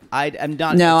body. I'm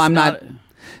not... No, I'm not...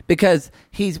 Because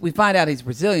we find out he's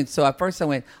Brazilian, so at first I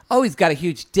went, oh, he's got a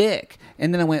huge dick.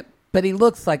 And then I went, but he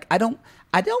looks like... I don't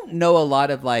know a lot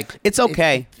of It's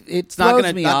okay. It's not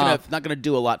gonna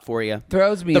do a lot for you.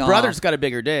 Throws me off. The brother's got a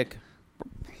bigger dick.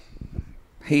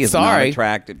 He is not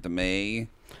attractive to me.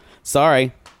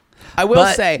 Sorry. I will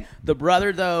say the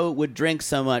brother though would drink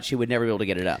so much he would never be able to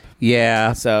get it up.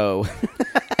 Yeah. So.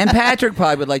 And Patrick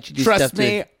probably would let you do stuff. Trust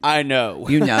me, I know.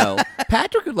 You know,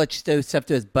 Patrick would let you do stuff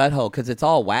to his butthole because it's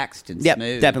all waxed and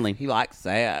smooth. Definitely. He likes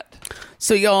that.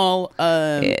 So y'all,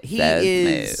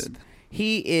 smooth.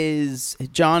 He is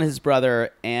John, his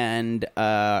brother, and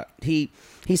he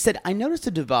said, I noticed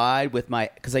a divide with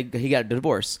because he got a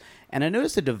divorce, and I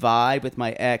noticed a divide with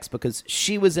my ex because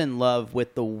she was in love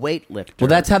with the weightlifter. Well,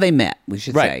 that's how they met, we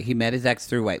should say. He met his ex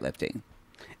through weightlifting.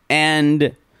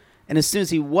 And as soon as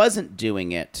he wasn't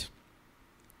doing it,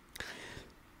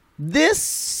 it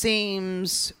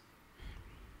seemed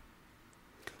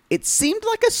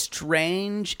like a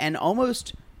strange and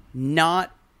almost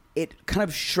not it kind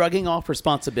of shrugging off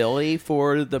responsibility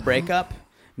for the breakup.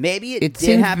 Maybe it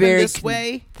did happen this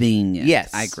way. Convenient. Yes,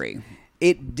 I agree.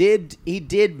 It did. He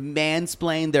did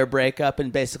mansplain their breakup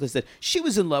and basically said she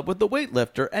was in love with the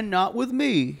weightlifter and not with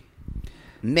me.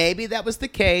 Maybe that was the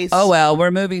case. Oh well,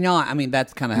 we're moving on. I mean,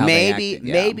 that's kind of how they acted.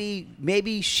 Yeah.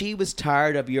 Maybe she was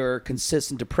tired of your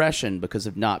consistent depression because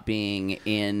of not being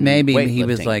in. Maybe weightlifting. He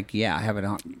was like, "Yeah, I have it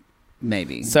on."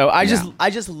 Maybe. So I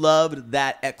just loved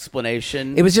that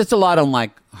explanation. It was just a lot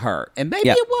on her, and maybe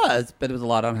it was, but it was a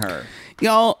lot on her.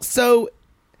 Y'all, so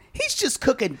he's just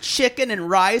cooking chicken and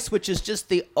rice, which is just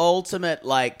the ultimate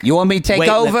You want me to take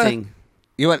over?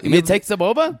 You want me to take some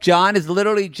over? John is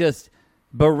literally just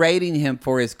berating him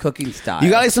for his cooking style. You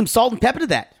got some salt and pepper to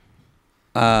that.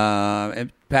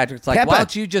 And Patrick's like, pepper. why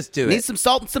don't you just do it? Need some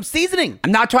salt and some seasoning.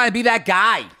 I'm not trying to be that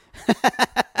guy.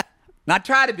 Not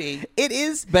try to be. It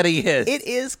is. But he is. It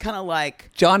is kind of like...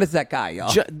 John is that guy,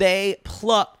 y'all. They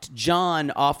plucked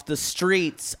John off the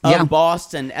streets of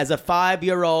Boston as a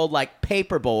 5-year-old, like,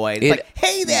 paper boy. It's like,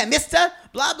 hey there, mister,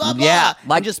 blah, blah, blah. Yeah.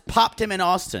 And just popped him in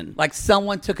Austin. Like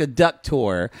someone took a duck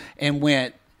tour and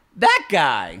went, that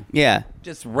guy. Yeah.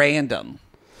 Just random.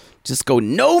 Just go,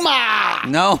 no ma!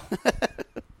 No.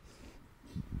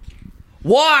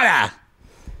 Water!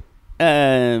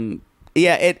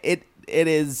 Yeah,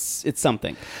 it's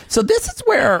something. So this is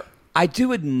where I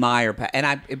do admire Pat,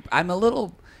 and I'm a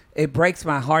little. It breaks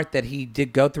my heart that he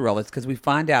did go through all this because we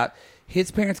find out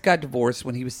his parents got divorced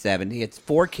when he was 7. He had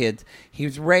 4 kids. He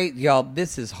was raised, y'all.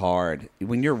 This is hard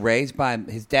when you're raised by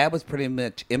his dad was pretty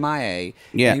much MIA.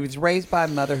 Yeah, and he was raised by a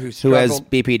mother who has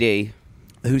BPD,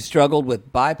 who struggled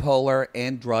with bipolar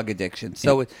and drug addiction.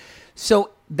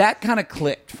 So that kind of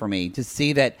clicked for me to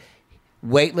see that.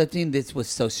 Weightlifting, this was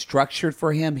so structured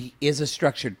for him. He is a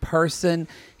structured person.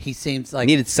 He seems like...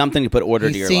 Needed something to put order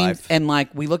to your life. And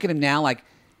like, we look at him now like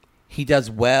he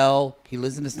does well. He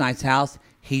lives in this nice house.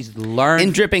 He's learned...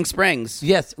 In Dripping Springs.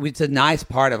 Yes, it's a nice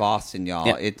part of Austin, y'all.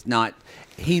 Yeah. It's not...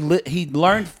 He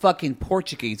learned fucking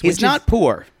Portuguese. He's not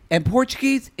poor. And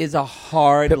Portuguese is a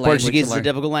hard language Portuguese to learn. is a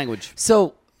difficult language.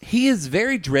 So he is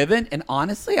very driven. And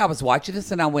honestly, I was watching this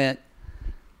and I went...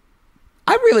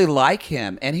 I really like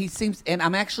him, and he seems, and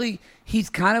he's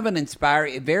kind of an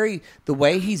inspiring, the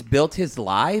way he's built his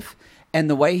life, and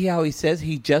the way how he says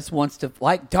he just wants to,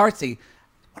 like Darcy,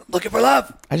 looking for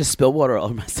love. I just spilled water all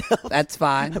over myself. That's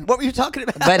fine. What were you talking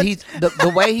about? But he's,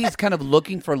 the way he's kind of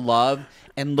looking for love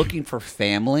and looking for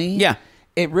family. Yeah.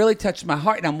 It really touched my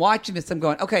heart, and I'm watching this, I'm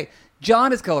going, okay,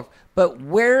 John is colorful, but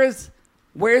where's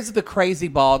the crazy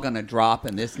ball going to drop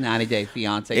in this 90 Day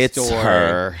Fiancé story? It's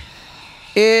her.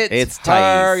 It's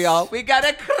her, y'all. We got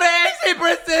a crazy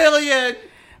Brazilian.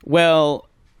 Well,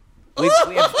 we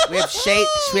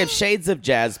have shades of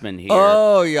Jasmine here.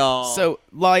 Oh, y'all. So,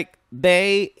 like,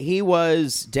 he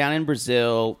was down in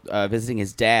Brazil visiting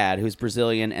his dad, who's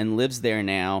Brazilian and lives there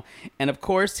now. And of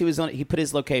course, he put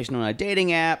his location on a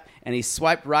dating app, and he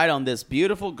swiped right on this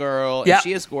beautiful girl, and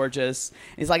she is gorgeous.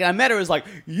 And he's like, and I met her. It was like,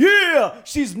 yeah,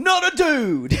 she's not a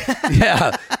dude.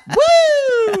 Yeah,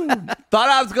 woo! Thought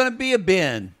I was gonna be a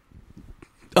Ben.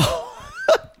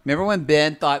 Remember when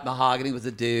Ben thought Mahogany was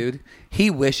a dude? He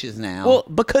wishes now. Well,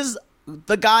 because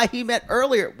the guy he met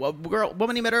earlier,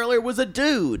 woman he met earlier, was a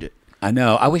dude. I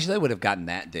know. I wish they would have gotten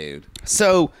that dude.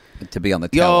 So to be on the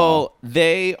tell-all.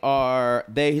 Y'all,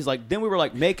 he's like, then we were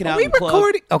like making out in clubs.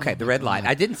 Recording? Okay, the red light.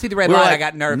 I didn't see the red light. Like, I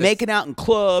got nervous. Making out in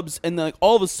clubs, and then like,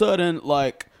 all of a sudden,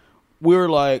 like, we were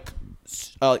like,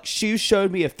 she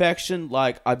showed me affection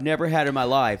like I've never had in my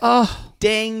life. Oh.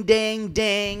 Ding, ding,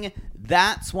 ding.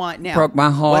 That's why. Now, broke my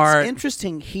heart. What's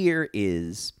interesting here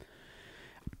is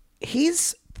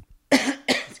he's,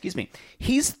 excuse me,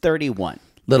 he's 31.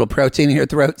 Little protein in your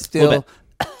throat still.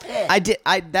 I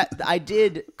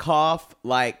did cough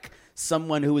like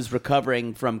someone who was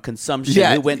recovering from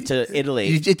consumption who went to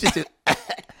Italy.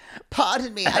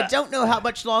 Pardon me, I don't know how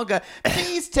much longer.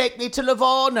 Please take me to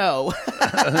Livorno.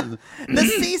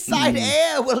 The seaside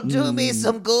air will do me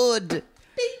some good.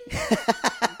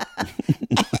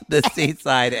 The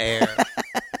seaside air.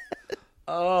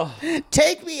 Oh.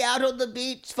 Take me out on the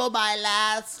beach for my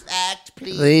last act,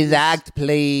 please. Please act,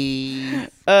 please.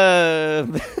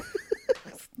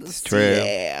 It's true.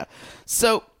 Yeah.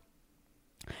 So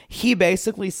he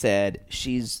basically said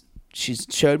she's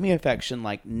showed me affection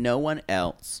like no one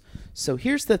else. So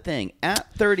here's the thing: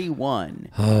 at 31,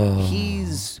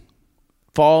 he's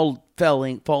fallen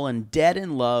dead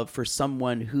in love for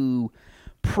someone who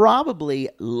probably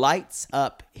lights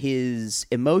up his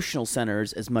emotional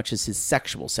centers as much as his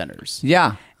sexual centers.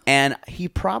 Yeah. And he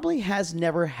probably has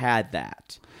never had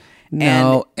that.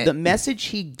 No. And the message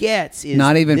he gets is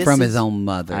not even from his own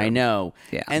mother. I know.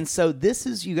 Yeah. And so this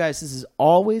is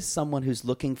always someone who's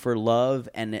looking for love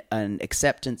and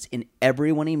acceptance in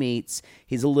everyone he meets.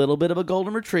 He's a little bit of a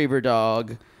golden retriever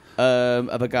dog.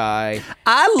 Of a guy.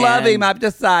 I love him. I've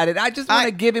decided. I just want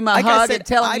to give him a hug and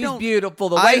tell him he's beautiful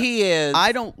the way he is.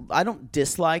 I don't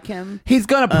dislike him. He's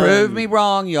gonna prove me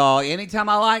wrong, y'all. Anytime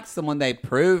I like someone, they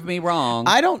prove me wrong.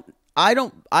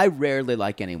 I rarely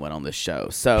like anyone on this show.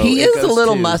 So he is a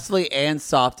little muscly and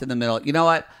soft in the middle. You know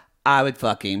what? I would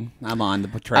fuck him. I'm on the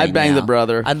train. I'd bang the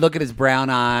brother. I'd look at his brown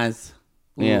eyes.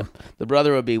 Ooh. Yeah, the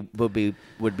brother would be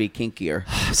kinkier.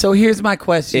 So here's my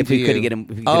question: if we could get him,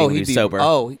 he'd be sober.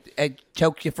 Oh, I'd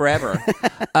choke you forever.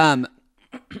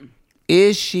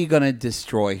 Is she going to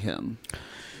destroy him?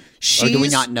 Or do we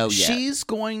not know yet? She's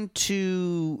going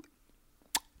to.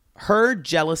 Her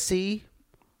jealousy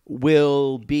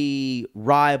will be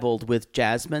rivaled with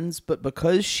Jasmine's, but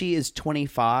because she is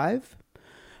 25,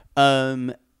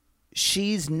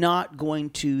 she's not going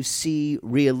to see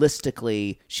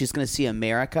realistically. She's going to see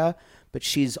America, but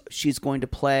she's going to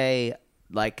play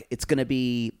like it's going to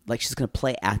be like she's going to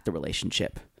play at the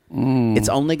relationship. It's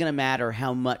only going to matter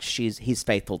how much he's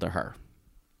faithful to her.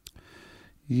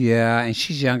 Yeah, and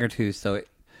she's younger too, so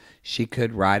she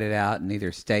could ride it out and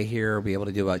either stay here or be able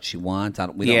to do what she wants. We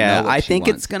don't know what I she think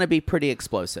wants. it's going to be pretty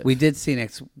explosive. We did see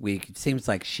next week. It seems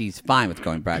like she's fine with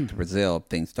going back to Brazil if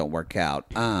things don't work out.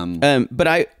 But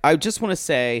I just want to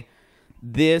say,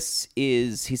 he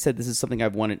said this is something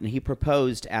I've wanted, and he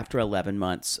proposed after 11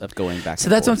 months of going back. So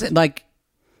that's what I'm saying. Like,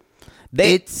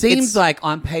 it seems like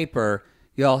on paper,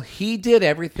 y'all, he did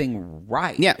everything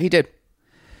right. Yeah, he did.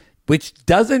 Which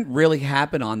doesn't really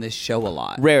happen on this show a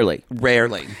lot. Rarely.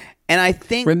 And I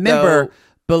think, remember,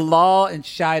 Bilal and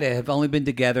Shida have only been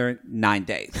together 9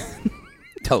 days.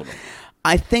 Total.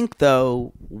 I think,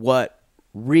 though, what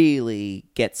really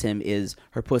gets him is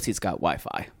her pussy's got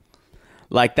Wi-Fi.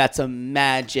 Like, that's a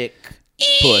magic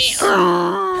puss.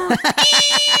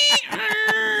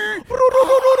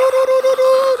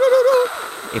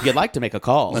 If you'd like to make a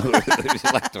call.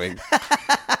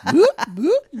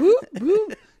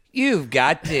 You've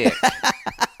got dick.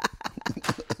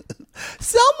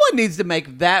 Someone needs to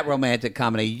make that romantic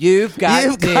comedy. You've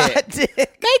got dick.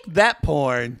 Make that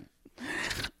porn.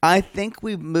 I think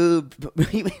we've moved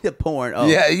the porn. Oh,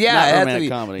 yeah. Not romantic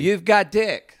comedy. You've got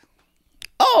dick.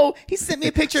 Oh, he sent me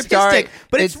a picture of his dick,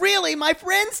 but it's really my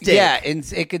friend's dick. Yeah, and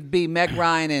it could be Meg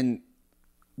Ryan and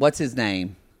what's his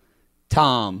name?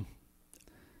 Tom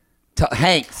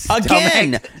Hanks.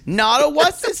 Again, not a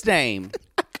what's his name.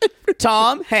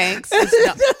 Tom Hanks.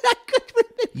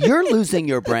 You're losing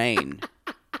your brain.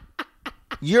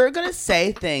 You're going to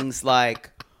say things like,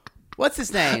 what's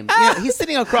his name? He's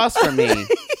sitting across from me.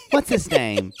 What's his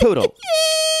name? Poodle.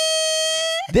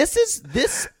 Is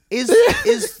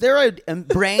there a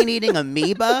brain-eating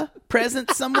amoeba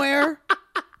present somewhere?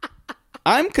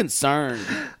 I'm concerned.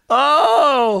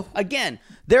 Oh. Again,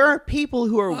 there are people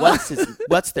who are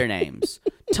what's their names?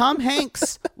 Tom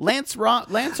Hanks, Lance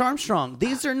Armstrong.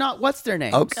 These are not what's their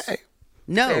names. Okay.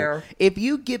 No. Fair. If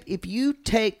you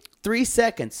take 3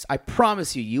 seconds, I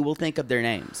promise you will think of their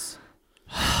names.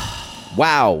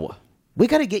 Wow. We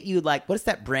got to get you like, what is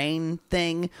that brain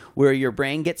thing where your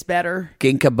brain gets better?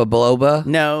 Ginkgo biloba?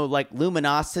 No, like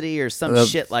luminosity or some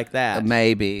shit like that.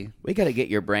 Maybe. We got to get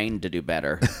your brain to do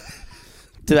better.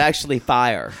 To actually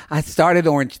fire. I started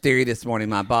Orange Theory this morning.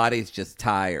 My body's just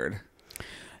tired.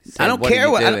 I don't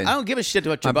care what. I don't give a shit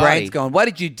about your body. My brain's going, what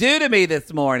did you do to me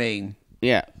this morning?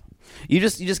 Yeah. You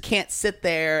just can't sit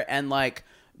there and like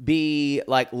be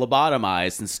like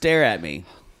lobotomized and stare at me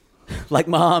like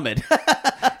Muhammad.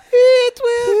 It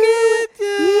will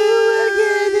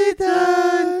get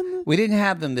done. We didn't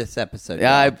have them this episode.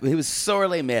 Yeah, he was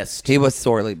sorely missed.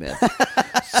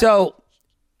 So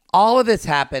all of this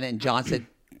happened, and John said,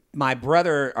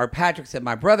 Patrick said,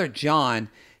 my brother John,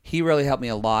 he really helped me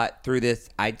a lot through this.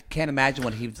 I can't imagine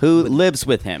what Who lives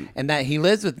with him. And that he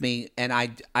lives with me, and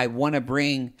I want to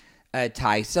bring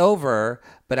Tice over,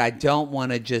 but I don't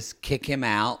want to just kick him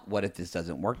out. What if this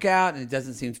doesn't work out? And it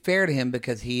doesn't seem fair to him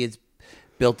because he has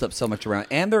built up so much around.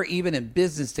 And they're even in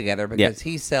business together because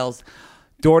he sells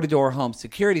door-to-door home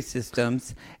security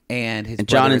systems, and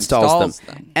John installs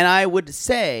them. And I would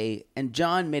say, and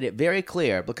John made it very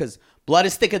clear, because blood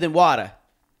is thicker than water.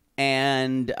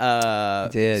 And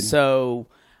so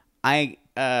I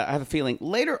have a feeling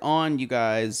later on, you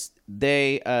guys,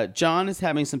 John is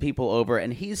having some people over,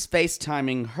 and he's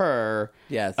FaceTiming her.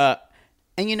 Yes.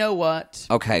 And you know what?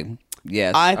 Okay.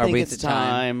 Yes. I think it's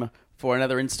time for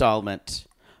another installment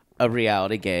of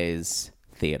Reality Gaze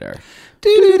Theater.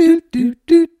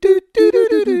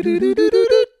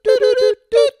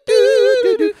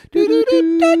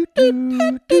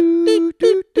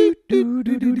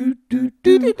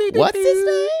 What's his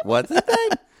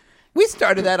name? We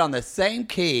started that on the same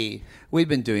key. We've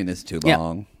been doing this too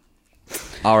long.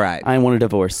 All right. I want a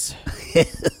divorce.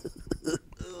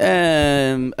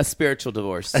 A spiritual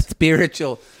divorce. A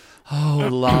spiritual. Oh,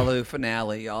 Lalu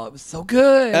finale, y'all. It was so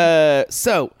good.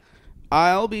 So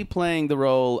I'll be playing the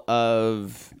role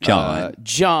of John.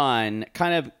 John,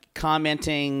 kind of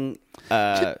commenting.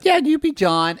 Yeah, you be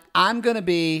John. I'm going to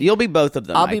be... You'll be both of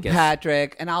them, I'll be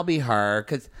Patrick, and I'll be her,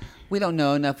 because we don't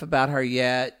know enough about her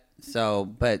yet. So,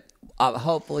 but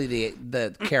hopefully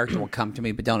the character will come to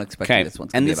me, but don't expect this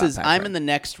one's going to be about Patrick. I'm in the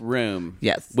next room.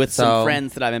 Yes. With some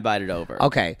friends that I've invited over.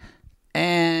 Okay.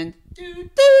 And...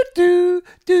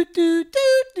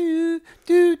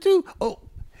 Oh,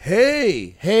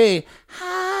 Hey,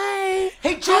 hi.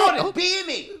 Hey, Jordan, be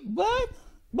me. What?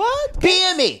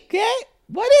 Be me. Okay.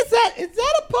 What is that? Is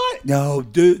that a party? No,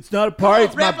 dude, it's not a party.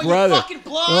 It's my brother. You fucking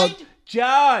blind?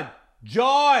 John.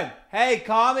 Hey,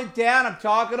 calm it down. I'm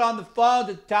talking on the phone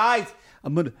to Tice.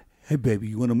 Hey, baby,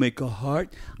 you want to make a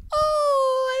heart?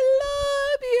 Oh, I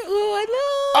love you.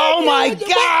 Oh, my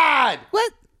God.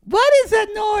 What is that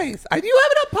noise? Are you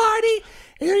having a party?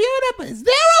 Is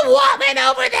there a woman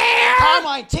over there?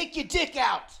 Carmine, take your dick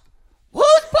out. Who's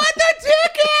put their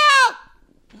dick out?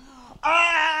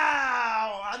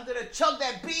 Ow! I'm going to chug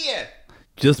that beer.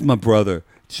 Just my brother.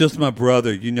 It's just my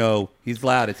brother. You know, he's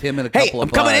loud. It's him and a couple of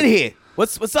I'm coming in here.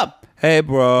 What's up? Hey,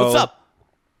 bro. What's up?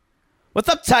 What's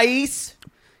up, Thais?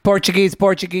 Portuguese.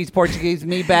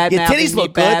 Me bad Your mouthing. titties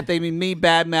look good. Me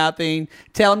bad mouthing.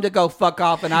 Tell him to go fuck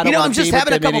off, and I don't want I'm to just be with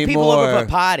having a them couple people anymore. over for a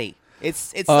party.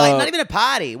 It's like not even a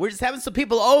party. We're just having some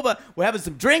people over. We're having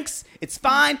some drinks. It's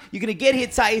fine. You're going to get here,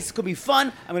 Thais. It's going to be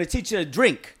fun. I'm going to teach you to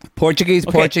drink. Portuguese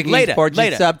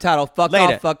later. subtitle. Fuck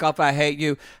Later. off, I hate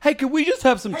you. Hey, can we just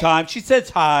have some time? She says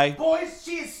hi. Boys,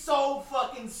 she is so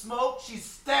fucking smoked. She's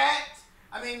stacked.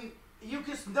 I mean, you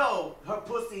just know her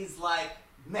pussy's like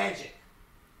magic.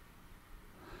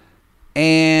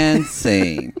 And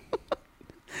scene.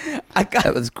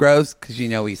 That was gross because you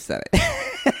know he said it.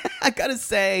 I got to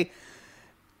say,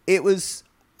 it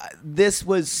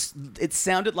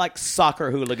sounded like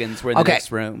soccer hooligans were in the next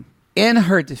room. In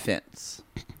her defense,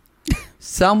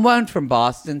 someone from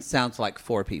Boston sounds like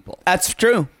 4 people. That's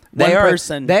true. They One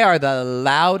person. They are the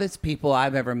loudest people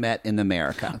I've ever met in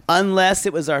America. Unless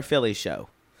it was our Philly show.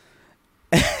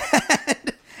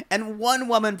 And one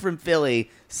woman from Philly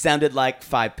sounded like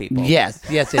 5 people. Yes.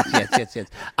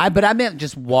 But I meant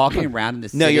just walking around in the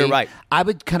city. No, you're right. I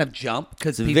would kind of jump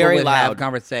because people very would loud. have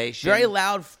conversation. Very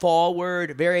loud,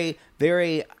 forward, very,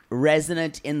 very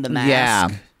resonant in the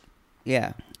mask.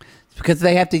 Yeah. It's because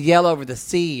they have to yell over the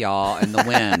sea, y'all, and the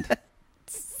wind.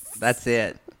 That's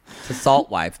it. It's a salt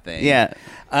wife thing. Yeah.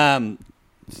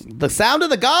 The sound of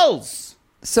the gulls.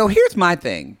 So here's my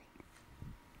thing.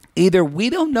 Either we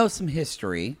don't know some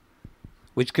history,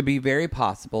 which could be very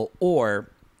possible,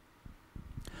 or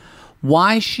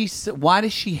why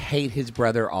does she hate his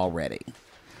brother already?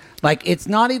 Like, it's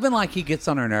not even like he gets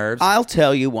on her nerves. I'll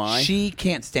tell you why. She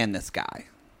can't stand this guy.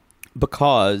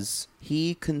 Because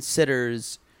he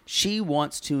considers she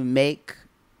wants to make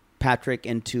Patrick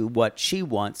into what she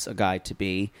wants a guy to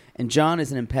be, and John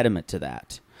is an impediment to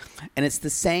that. And it's the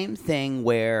same thing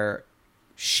where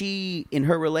she, in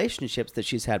her relationships that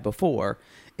she's had before,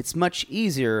 it's much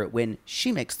easier when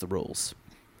she makes the rules.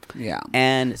 Yeah.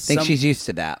 And I think she's used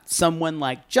to that. Someone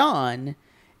like John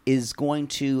is going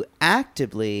to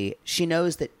actively, she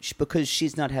knows that because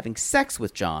she's not having sex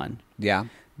with John,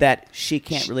 that she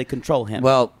can't really control him.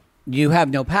 Well, you have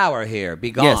no power here.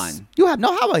 Be gone. Yes. You have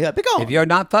no power here. Be gone. If you're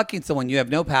not fucking someone, you have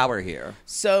no power here.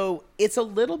 So it's a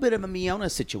little bit of a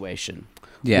Miona situation.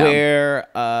 Yeah. Where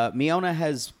Miona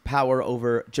has power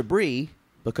over Jabri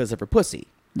because of her pussy.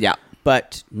 Yeah.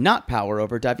 But not power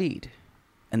over David.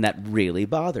 And that really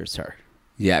bothers her.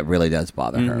 Yeah, it really does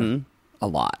bother her a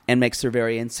lot. And makes her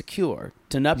very insecure.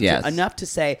 Enough to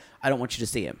say, I don't want you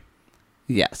to see him.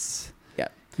 Yes. Yeah.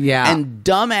 Yeah. And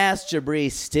dumbass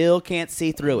Jabri still can't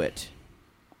see through it.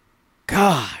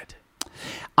 God.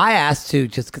 I asked to,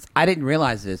 just because I didn't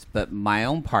realize this, but my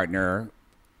own partner,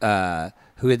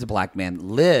 who is a black man,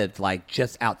 lived like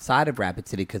just outside of Rapid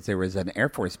City because there was an Air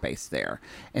Force base there.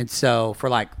 And so for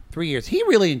like 3 years, he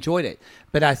really enjoyed it.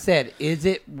 But I said, is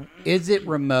it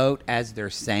remote as they're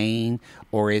saying,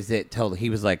 or is it totally? He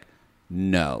was like,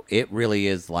 no, it really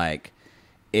is like,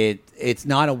 it's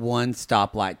not a one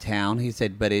stoplight town, he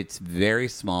said, but it's very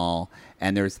small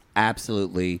and there's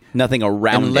absolutely nothing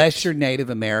around unless you're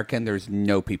Native American, there's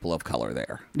no people of color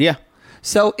there. Yeah.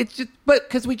 So it's just, but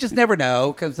because we just never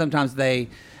know, because sometimes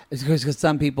because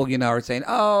some people, are saying,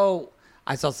 oh,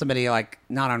 I saw somebody like,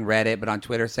 not on Reddit, but on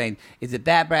Twitter saying, is it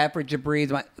that bad for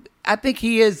Jabri? I think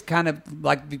he is kind of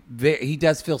like, he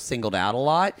does feel singled out a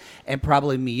lot. And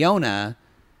probably Miona,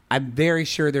 I'm very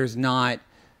sure there's not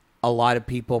a lot of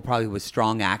people probably with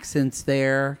strong accents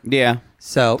there. Yeah.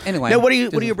 So anyway. No, what are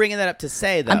you bringing that up to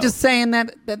say, though? I'm just saying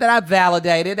that I've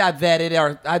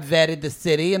vetted the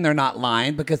city, and they're not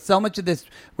lying, because so much of this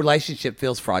relationship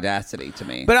feels fraudacity to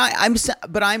me. But I'm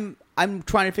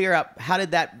trying to figure out, how did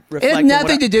that reflect? It has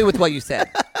nothing to do with what you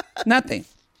said. Nothing.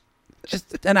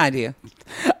 Just an idea.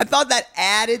 I thought that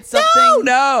added something.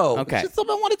 No. Okay. It's just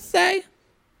something I wanted to say.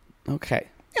 Okay.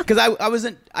 Because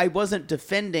I wasn't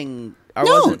defending.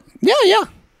 Yeah.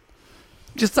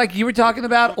 Just like you were talking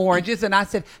about oranges, and I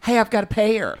said, hey, I've got a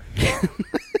pear.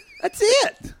 That's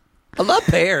it. I love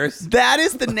pears. That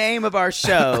is the name of our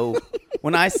show.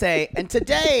 When I say, and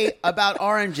today about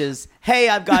oranges, hey,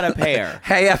 I've got a pear.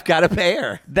 Hey, I've got a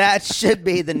pear. That should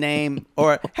be the name.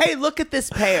 Or, hey, look at this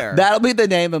pear. That'll be the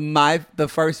name of my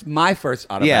first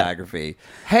autobiography.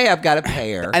 Yeah. Hey, I've got a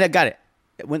pear. And I got it.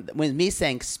 When me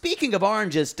saying, speaking of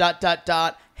oranges, ...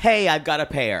 Hey, I've got a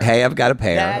pear. Hey, I've got a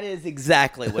pear. That is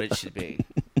exactly what it should be.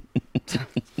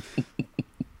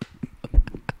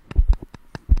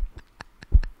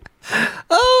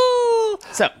 Oh.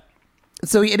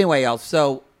 So anyway, y'all.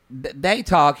 So they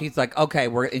talk. He's like, okay,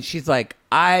 and she's like,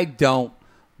 I don't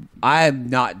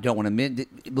want to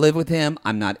live with him.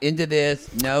 I'm not into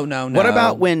this. No. What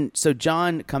about so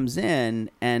John comes in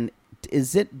and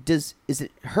is it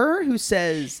her who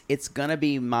says it's gonna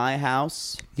be my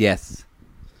house? Yes.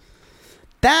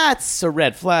 That's a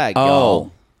red flag,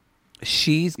 y'all.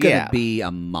 She's gonna be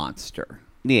a monster.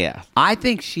 Yeah. I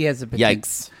think she has a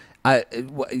yikes.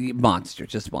 Monster.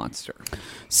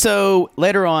 So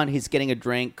later on, he's getting a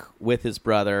drink with his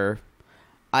brother.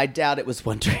 I doubt it was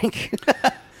one drink.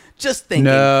 Just thinking.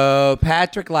 No,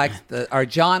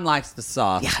 John likes the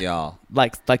sauce, y'all.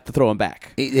 Like to throw him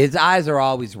back. His eyes are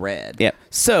always red. Yeah.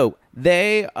 So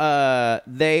they're going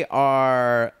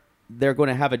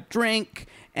to have a drink,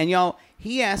 and y'all,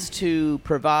 he has to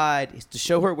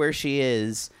show her where she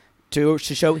is. To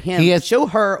show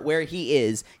her where he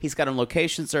is. He's got on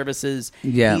location services.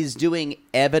 Yeah. He's doing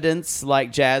evidence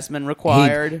like Jasmine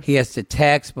required. He has to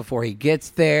text before he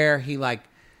gets there.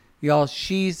 Y'all,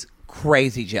 she's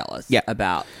crazy jealous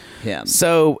about him.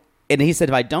 So, and he said,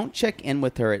 if I don't check in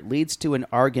with her, it leads to an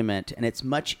argument, and it's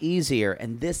much easier.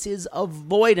 And this is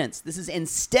avoidance. This is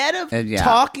instead of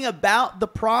talking about the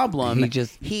problem,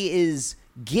 he is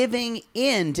giving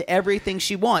in to everything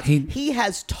she wants. He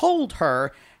has told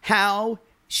her how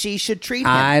she should treat him.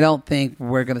 I don't think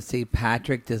we're going to see.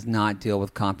 Patrick does not deal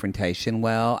with confrontation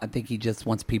well. I think he just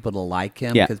wants people to like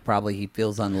him because probably he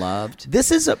feels unloved.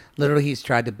 Literally, he's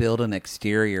tried to build an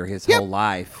exterior his whole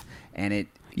life, and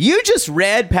you just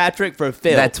read Patrick for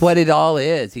filth. That's what it all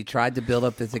is. He tried to build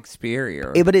up this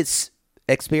exterior. But it's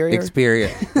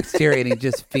exterior, and he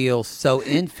just feels so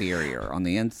inferior on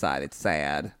the inside. It's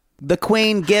sad. The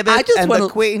queen giveth, and the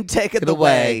queen taketh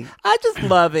away. I just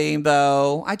love him,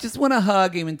 though. I just want to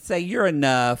hug him and say, "You're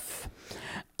enough."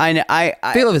 I know. I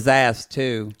feel his ass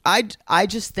too. I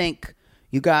just think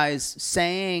you guys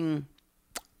saying,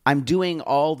 "I'm doing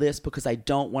all this because I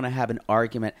don't want to have an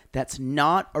argument." That's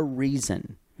not a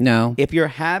reason. No. If you're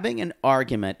having an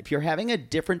argument, if you're having a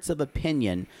difference of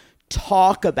opinion,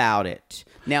 talk about it.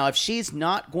 Now, if she's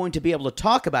not going to be able to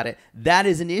talk about it, that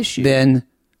is an issue. Then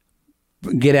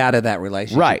get out of that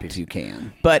relationship if you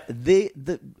can. But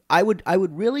I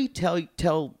would really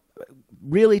tell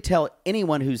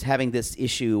anyone who's having this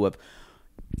issue of,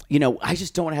 I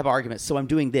just don't want to have arguments, so I'm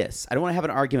doing this. I don't want to have an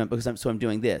argument because I'm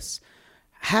doing this.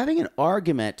 Having an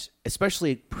argument,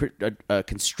 especially a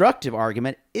constructive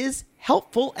argument, is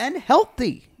helpful and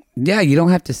healthy. Yeah, you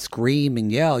don't have to scream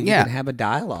and yell. You can have a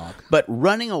dialogue. But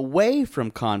running away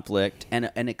from conflict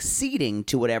and acceding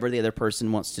to whatever the other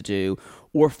person wants to do,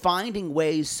 or finding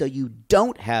ways so you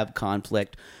don't have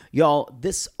conflict, y'all,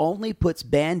 this only puts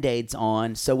Band-Aids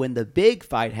on, so when the big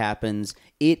fight happens,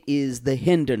 it is the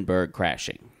Hindenburg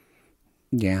crashing.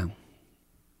 Yeah.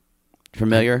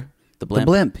 Familiar? The blimp? The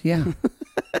blimp, yeah.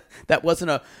 That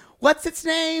wasn't what's its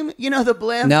name? The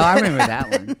blimp? No, I remember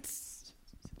that one.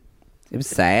 It was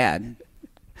sad.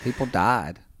 People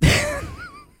died.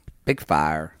 Big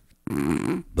fire.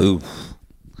 Boo.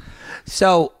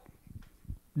 So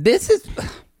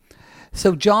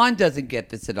John doesn't get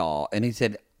this at all. And he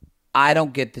said, I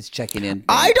don't get this checking in thing.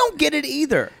 I don't get it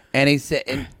either. And he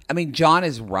said, John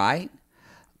is right.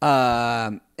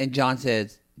 And John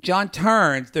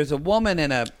turns. There's a woman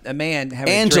and a man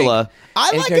having Angela. a drink.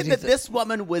 I like it that this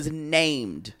woman was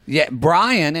named. Yeah,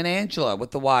 Brian and Angela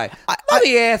with the Y. Let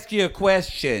me ask you a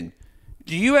question.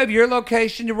 Do you have your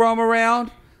location to roam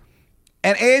around?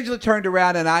 And Angela turned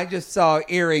around and I just saw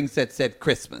earrings that said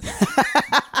Christmas.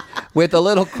 With a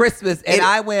little Christmas. And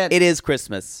I went, it is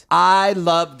Christmas. I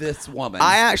love this woman.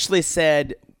 I actually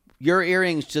said, your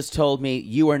earrings just told me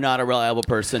you are not a reliable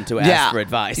person to ask for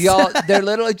advice. Y'all, they're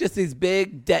literally just these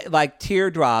big,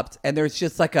 teardrops. And there's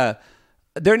just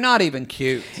they're not even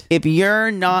cute. If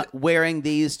you're not wearing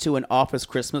these to an office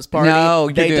Christmas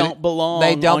party, they don't belong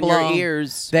on your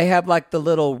ears. They have the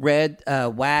little red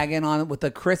wagon on it with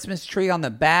a Christmas tree on the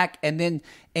back. And then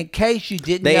in case you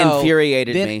didn't know, they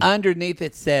infuriated me. Then underneath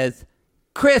it says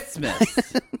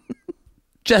Christmas.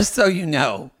 Just so you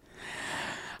know.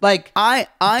 I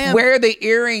am wear the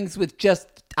earrings with just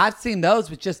I've seen those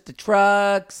with just the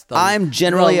trucks. I'm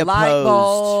generally the light opposed.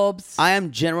 bulbs. I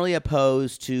am generally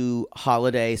opposed to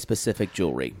holiday-specific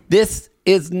jewelry. This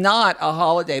is not a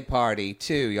holiday party,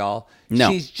 too, y'all. No.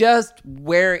 She's just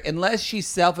wearing, unless she's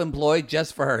self-employed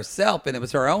just for herself, and it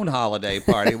was her own holiday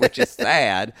party, which is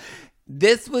sad.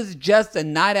 This was just a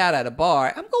night out at a bar.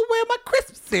 I'm going to wear my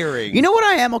Christmas earrings. You know what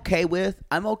I am okay with?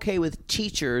 I'm okay with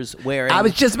teachers wearing I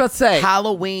was just about to say.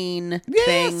 Halloween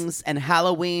things and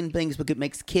Halloween things because it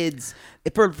makes kids,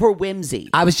 for whimsy.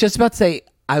 I was just about to say,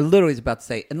 I literally was about to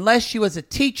say, unless she was a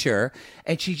teacher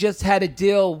and she just had to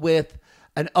deal with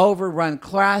an overrun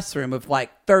classroom of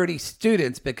like 30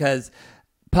 students because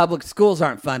public schools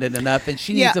aren't funded enough and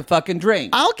she needs a fucking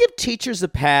drink. I'll give teachers a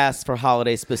pass for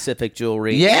holiday-specific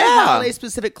jewelry. Yeah. And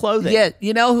holiday-specific clothing. Yeah.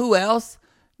 You know who else?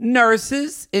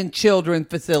 Nurses in children's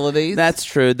facilities. That's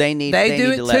true. They need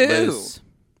to let loose.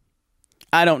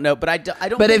 I don't know, but I don't.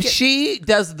 But think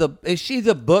if she's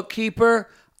a bookkeeper,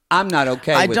 I'm not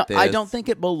okay with this. I don't think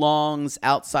it belongs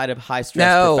outside of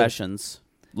high-stress professions.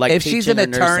 Like if she's an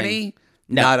attorney,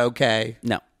 no. not okay.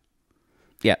 No.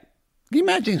 Yeah. Can you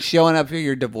imagine showing up here,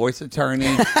 your divorce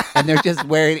attorney, and they're just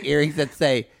wearing earrings that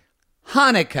say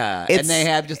Hanukkah, and they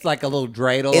have just like a little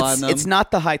dreidel on them? It's not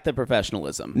the height of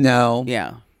professionalism. No.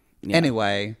 Yeah.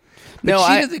 Anyway. But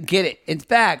she doesn't get it. In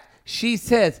fact, she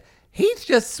says, he's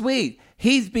just sweet.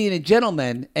 He's being a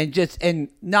gentleman and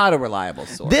not a reliable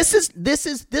source.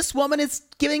 This woman is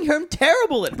giving him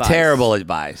terrible advice. Terrible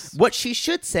advice. What she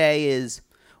should say is,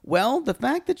 well, the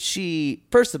fact that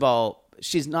first of all,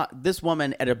 she's not this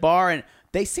woman at a bar, and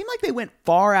they seem like they went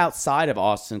far outside of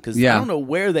Austin because I don't know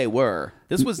where they were.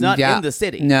 This was not in the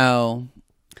city. No.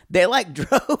 They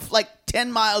drove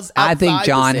 10 miles outside I think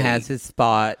John the city. has his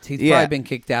spot. He's probably been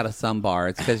kicked out of some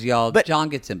bars because John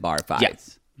gets in bar fights. Yeah.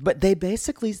 But they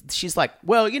basically, she's like,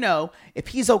 well, if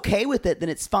he's okay with it, then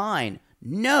it's fine.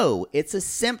 No, it's a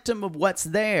symptom of what's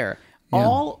there. Yeah.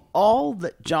 All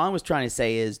that John was trying to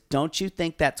say is, don't you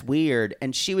think that's weird?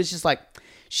 And she was just like,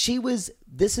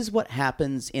 this is what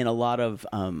happens in a lot of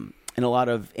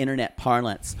internet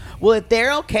parlance. Well, if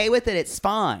they're okay with it, it's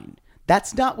fine.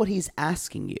 That's not what he's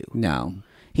asking you. No.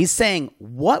 He's saying,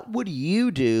 what would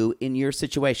you do in your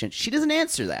situation? She doesn't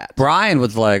answer that. Brian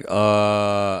was like,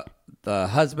 the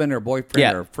husband or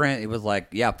boyfriend or friend, he was like,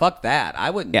 yeah, fuck that. I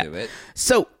wouldn't do it.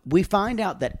 So we find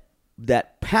out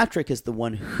that Patrick is the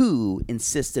one who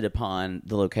insisted upon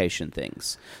the location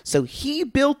things. So he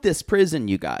built this prison,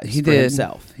 you guys,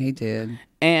 himself. He did.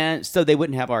 And so they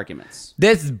wouldn't have arguments.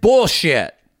 This is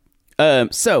bullshit. He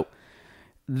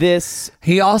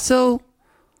also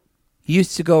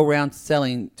used to go around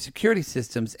selling security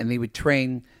systems, and he would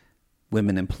train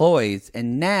women employees,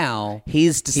 and now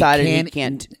he's decided he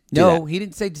can't do that. He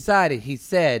didn't say decided. He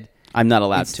said, I'm not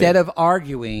allowed instead of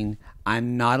arguing,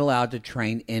 I'm not allowed to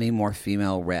train any more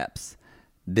female reps.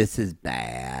 This is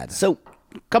bad. So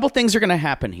a couple things are going to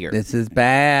happen here. This is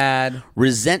bad.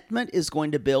 Resentment is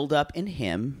going to build up in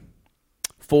him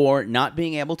for not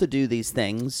being able to do these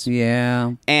things.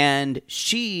 Yeah. And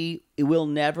she will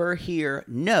never hear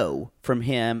no from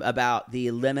him about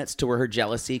the limits to where her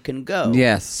jealousy can go.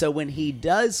 Yes. So when he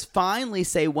does finally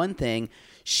say one thing,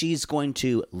 she's going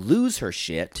to lose her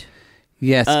shit.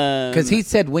 Yes, because he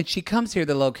said when she comes here,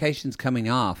 the location's coming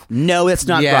off. No, it's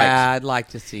not right. Yeah, I'd like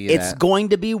to see that. It's going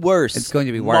to be worse. It's going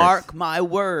to be worse. Mark my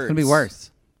words. It's going to be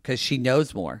worse because she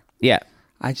knows more. Yeah.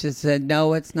 I just said,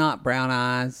 no, it's not, brown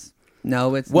eyes.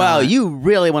 No, it's not. Well, you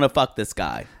really want to fuck this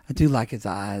guy. I do like his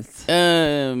eyes.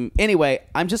 Anyway,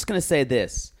 I'm just going to say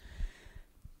this.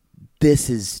 This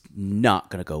is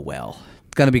not going to go well.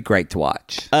 It's going to be great to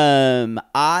watch.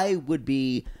 I would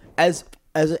be, as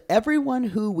everyone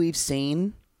who we've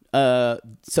seen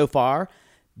so far,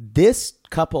 this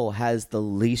couple has the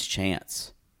least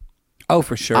chance. Oh,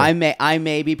 for sure. I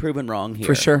may be proven wrong here.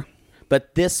 For sure.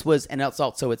 But this was, and it's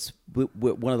also it's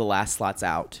one of the last slots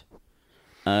out.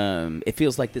 It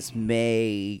feels like this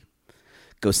may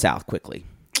go south quickly,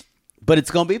 but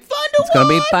it's going to be fun to watch. It's going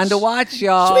to be fun to watch,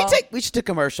 y'all. We should take a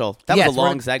commercial. That was a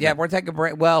long segment. Yeah, we're taking a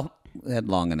break. Well, we had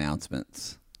long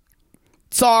announcements.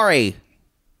 Sorry.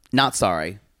 Not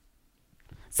sorry.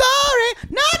 Sorry,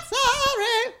 not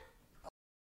sorry.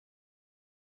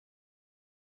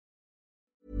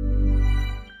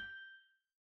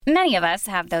 Many of us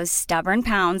have those stubborn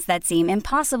pounds that seem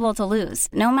impossible to lose,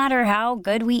 no matter how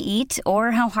good we eat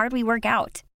or how hard we work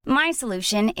out. My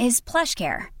solution is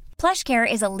PlushCare.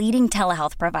 PlushCare is a leading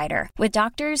telehealth provider with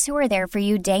doctors who are there for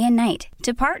you day and night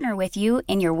to partner with you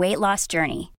in your weight loss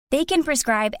journey. They can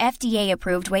prescribe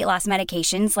FDA-approved weight loss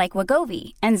medications like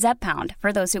Wegovy and Zepbound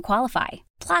for those who qualify.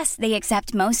 Plus, they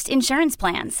accept most insurance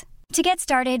plans. To get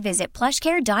started, visit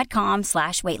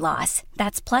plushcare.com/weightloss.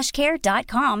 That's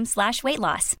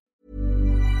plushcare.com/weightloss.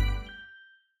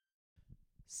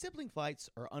 Sibling fights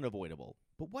are unavoidable,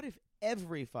 but what if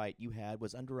every fight you had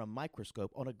was under a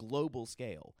microscope on a global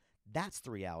scale? That's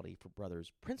the reality for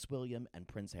brothers Prince William and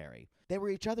Prince Harry. They were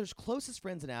each other's closest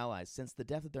friends and allies since the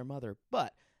death of their mother,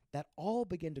 but that all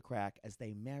began to crack as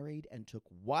they married and took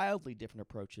wildly different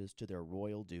approaches to their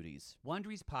royal duties.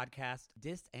 Wondery's podcast,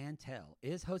 Dis and Tell,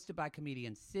 is hosted by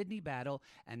comedians Sydney Battle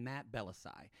and Matt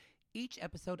Bellassai. Each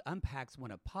episode unpacks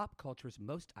one of pop culture's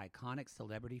most iconic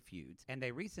celebrity feuds, and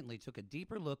they recently took a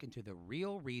deeper look into the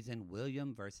real reason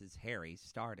William versus Harry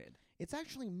started. It's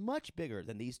actually much bigger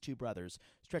than these two brothers,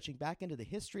 stretching back into the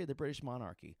history of the British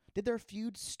monarchy. Did their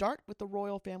feud start with the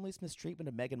royal family's mistreatment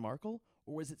of Meghan Markle,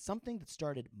 or was it something that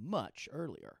started much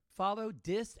earlier? Follow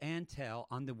Dis and Tell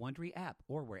on the Wondery app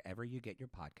or wherever you get your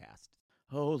podcast.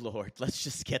 Oh, Lord, let's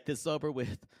just get this over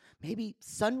with. Maybe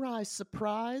sunrise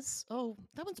surprise? Oh,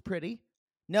 that one's pretty.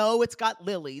 No, it's got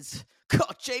lilies.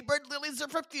 God, Jaybird lilies are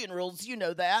for funerals, you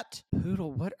know that.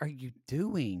 Poodle, what are you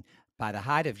doing? By the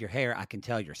height of your hair, I can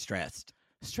tell you're stressed.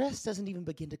 Stress doesn't even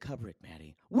begin to cover it,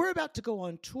 Maddie. We're about to go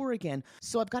on tour again,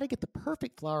 so I've got to get the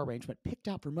perfect flower arrangement picked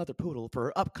out for Mother Poodle for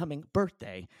her upcoming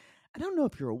birthday. I don't know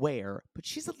if you're aware, but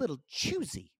she's a little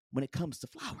choosy when it comes to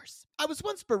flowers. I was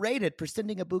once berated for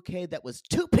sending a bouquet that was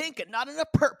too pink and not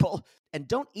enough purple. And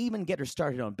don't even get her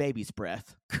started on baby's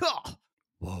breath. God.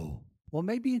 Whoa. Well,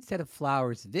 maybe instead of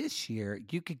flowers this year,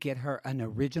 you could get her an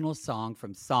original song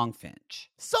from Songfinch.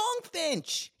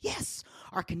 Songfinch! Yes!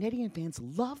 Our Canadian fans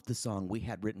loved the song we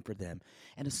had written for them.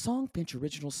 And a Songfinch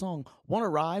original song won't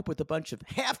arrive with a bunch of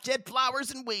half-dead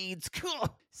flowers and weeds.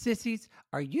 Sissies,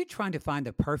 are you trying to find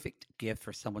the perfect gift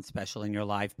for someone special in your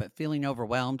life but feeling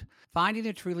overwhelmed? Finding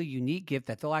a truly unique gift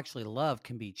that they'll actually love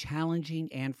can be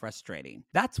challenging and frustrating.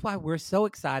 That's why we're so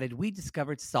excited we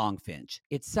discovered Songfinch.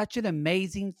 It's such an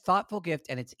amazing, thoughtful gift,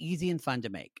 and it's easy and fun to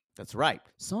make. That's right.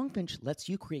 Songfinch lets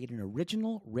you create an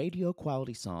original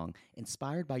radio-quality song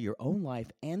inspired by your own life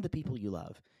and the people you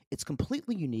love. It's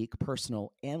completely unique,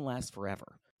 personal, and lasts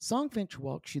forever. Songfinch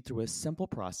walks you through a simple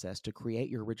process to create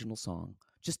your original song.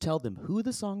 Just tell them who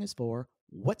the song is for,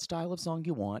 what style of song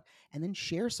you want, and then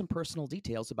share some personal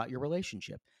details about your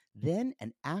relationship. Then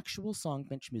an actual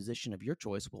Songfinch musician of your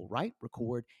choice will write,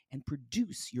 record, and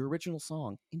produce your original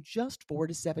song in just 4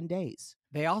 to 7 days.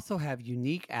 They also have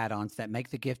unique add-ons that make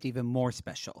the gift even more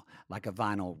special, like a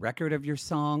vinyl record of your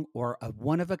song or a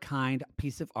one-of-a-kind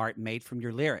piece of art made from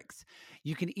your lyrics.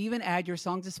 You can even add your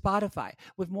song to Spotify.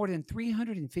 With more than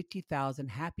 350,000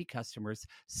 happy customers,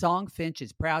 Songfinch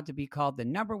is proud to be called the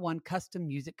 #1 custom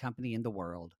music company in the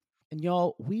world. And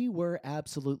y'all, we were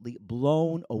absolutely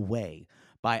blown away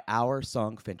by our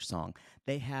Songfinch song.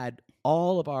 They had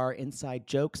all of our inside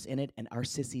jokes in it, and our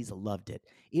sissies loved it.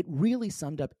 It really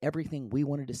summed up everything we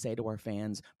wanted to say to our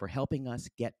fans for helping us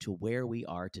get to where we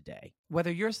are today.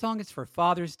 Whether your song is for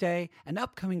Father's Day, an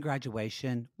upcoming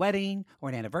graduation, wedding, or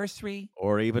an anniversary,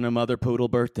 or even a Mother Poodle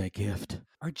birthday gift,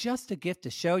 or just a gift to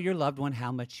show your loved one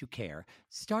how much you care,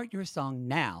 start your song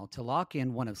now to lock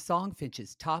in one of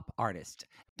Songfinch's top artists.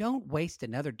 Don't waste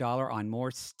another dollar on more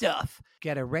stuff.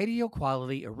 Get a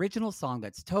radio-quality original song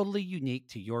that's totally unique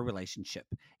to your relationship.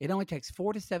 It only takes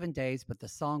 4 to 7 days, but the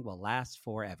song will last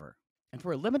forever. And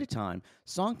for a limited time,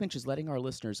 Songfinch is letting our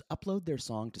listeners upload their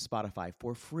song to Spotify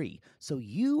for free, so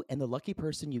you and the lucky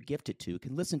person you gift it to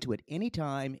can listen to it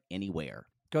anytime, anywhere.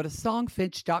 Go to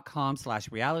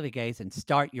songfinch.com/realitygaze and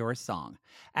start your song.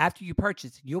 After you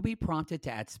purchase, you'll be prompted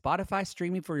to add Spotify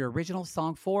streaming for your original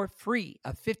song for free,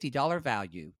 a $50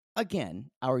 value.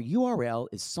 Again, our URL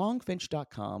is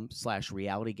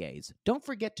songfinch.com/realitygaze. Don't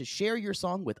forget to share your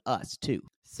song with us, too.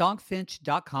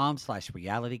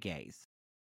 Songfinch.com/realitygaze.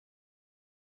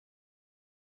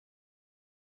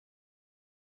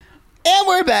 And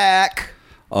we're back.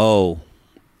 Oh,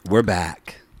 we're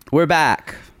back. We're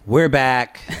back. We're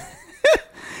back.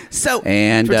 So,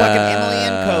 and we're talking Emily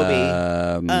and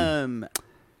Kobe.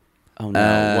 Oh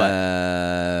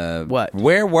no! What?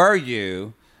 Where were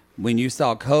you when you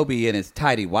saw Kobe in his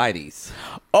tighty whities?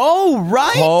 Oh,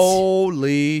 right!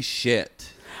 Holy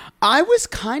shit! I was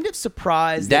kind of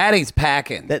surprised. Daddy's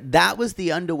packing. That was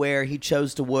the underwear he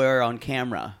chose to wear on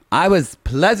camera. I was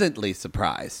pleasantly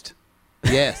surprised.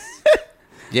 Yes.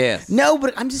 Yes. No,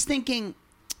 but I'm just thinking.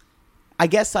 I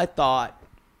guess I thought.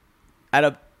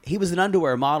 He was an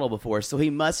underwear model before, so he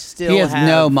must still have... He has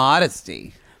no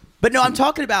modesty. But no, I'm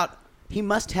talking about he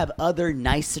must have other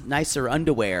nicer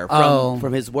underwear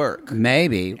from his work.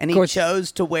 Maybe. And he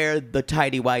chose to wear the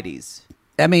tighty whities.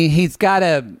 I mean, he's got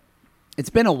a... It's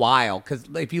been a while, because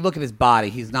if you look at his body,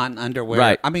 he's not in underwear.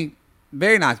 Right. I mean,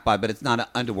 Very nice body, but it's not an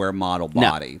underwear model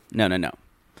body. No.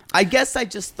 I guess I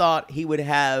just thought he would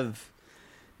have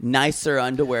nicer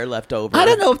underwear left over. I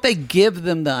don't know if they give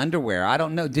them the underwear. I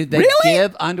don't know. Did they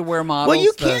give underwear models?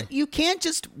 Well, you can't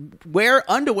just wear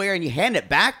underwear and you hand it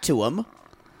back to them.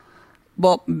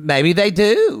 Well, maybe they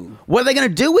do. What are they going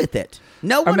to do with it?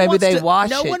 No one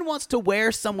wash it. No one wants to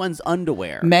wear someone's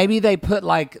underwear. Maybe they put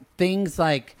like things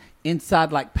like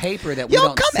inside like paper that we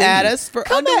don't see. Come at us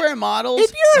for underwear models.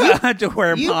 If you're an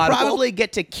underwear model, you probably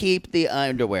get to keep the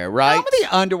underwear, right? How many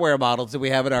underwear models do we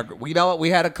have in our? You know what?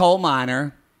 We had a coal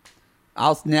miner.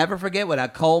 I'll never forget when a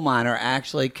coal miner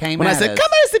actually came when at I said, us. "Come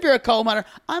at us if you're a coal miner."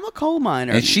 I'm a coal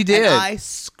miner, and she did. And I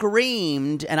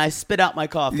screamed and I spit out my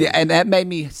coffee. Yeah, and that made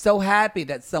me so happy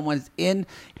that someone's in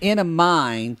a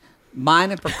mine.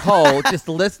 Mining for coal, just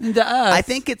listening to us. I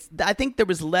think there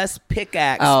was less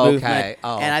pickaxe movement,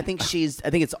 and I think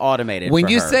it's automated. When for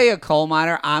you her. say a coal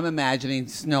miner, I'm imagining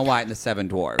Snow White and the Seven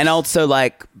Dwarfs, and also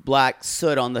like black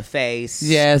soot on the face,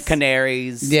 yes,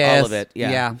 canaries, yes, all of it,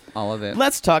 yeah, all of it.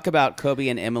 Let's talk about Kobe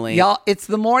and Emily, y'all. It's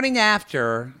the morning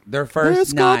after their first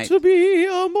There's night. got to be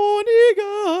a morning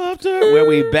after where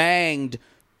we banged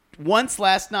once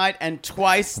last night and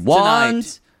twice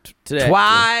tonight.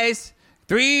 Twice.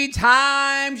 3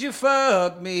 times you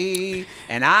fucked me,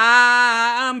 and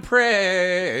I'm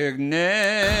pregnant.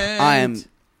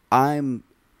 I'm,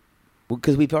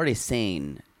 because we've already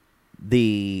seen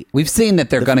We've seen that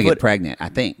they're going to get pregnant. I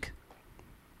think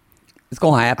it's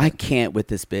going to happen. I can't with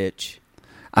this bitch.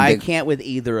 I can't with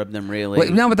either of them, really.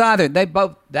 Well, no, with either. They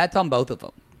both. That's on both of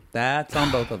them. That's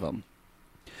on both of them.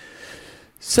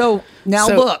 So now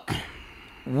look,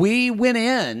 we went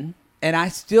in. And I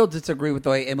still disagree with the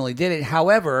way Emily did it.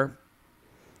 However,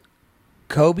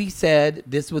 Kobe said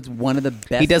this was one of the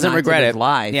best he doesn't nights regret of his it.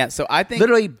 life. Yeah, so I think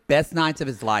literally best nights of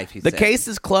his life. He said the case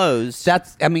is closed. I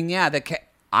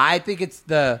think it's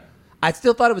I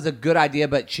still thought it was a good idea,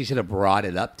 but she should have brought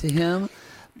it up to him.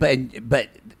 But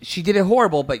she did it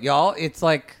horrible. But y'all, it's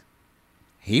like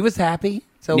he was happy.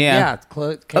 So yeah, it's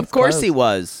closed. Of course he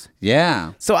was.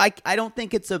 Yeah. So I don't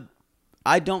think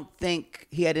I don't think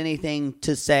he had anything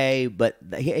to say, but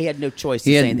he had no choice to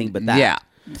say anything but that. Yeah.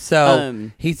 So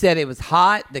he said it was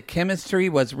hot, the chemistry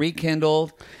was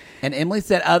rekindled, and Emily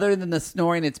said, other than the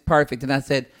snoring, it's perfect. And I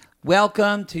said,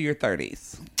 welcome to your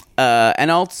 30s.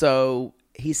 And also,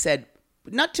 he said,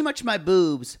 not too much of my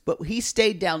boobs, but he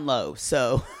stayed down low,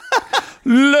 so...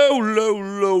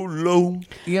 Low.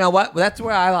 You know what? That's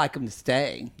where I like them to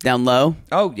stay. Down low?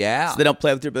 Oh, yeah. So they don't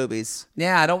play with your boobies.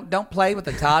 Yeah, don't play with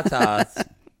the tatas.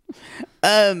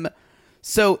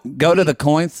 So go to the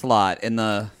coin slot in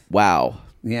the... Wow.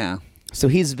 Yeah. So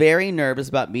he's very nervous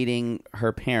about meeting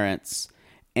her parents,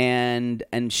 and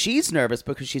she's nervous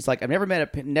because she's like, I've never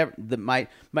met my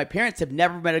parents have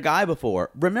never met a guy before.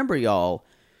 Remember, y'all,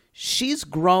 she's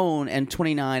grown and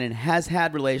 29 and has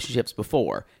had relationships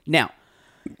before. Now,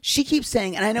 she keeps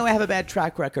saying, and I know I have a bad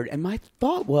track record, and my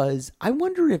thought was, I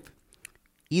wonder if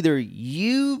either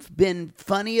you've been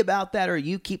funny about that or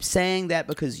you keep saying that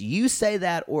because you say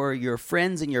that or your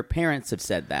friends and your parents have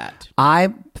said that.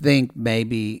 I think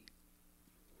maybe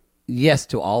yes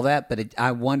to all that, but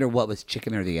I wonder what was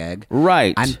chicken or the egg.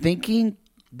 Right. I'm thinking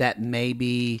that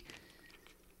maybe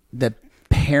the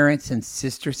parents and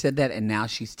sister said that, and now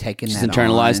she's taken that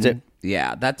internalized it.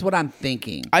 Yeah, that's what I'm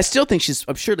thinking. I still think she's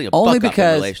surely a only fuck because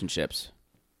up in relationships.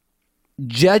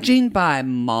 Judging by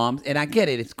moms, and I get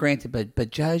it, it's granted,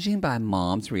 but judging by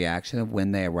mom's reaction of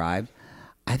when they arrived,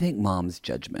 I think mom's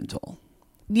judgmental.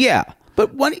 Yeah,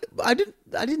 but I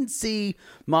didn't see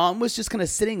mom was just kind of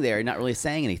sitting there, not really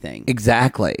saying anything.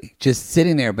 Exactly, just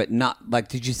sitting there, but not like.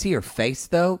 Did you see her face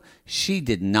though? She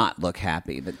did not look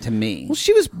happy. To me, well,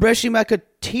 she was brushing back a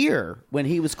tear when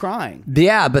he was crying.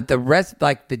 Yeah, but the rest,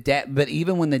 like the dad. But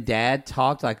even when the dad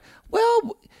talked, like,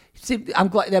 well. See, I'm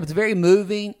glad that was very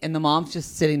moving, and the mom's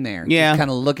just sitting there, just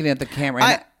kind of looking at the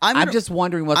camera. I'm just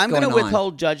wondering what's going on. I'm going to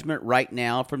withhold judgment right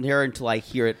now from her until I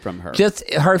hear it from her. Just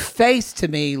her face to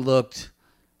me looked,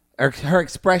 or her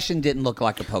expression didn't look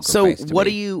like a poker face. So what are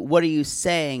you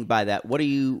saying by that?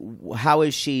 How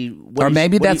is she? Or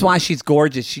maybe that's why she's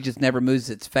gorgeous. She just never moves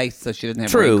its face, so she doesn't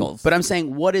have wrinkles. But I'm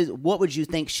saying, what would you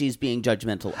think she's being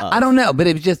judgmental of? I don't know, but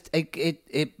it was just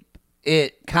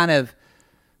it kind of.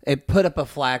 It put up a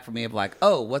flag for me of like,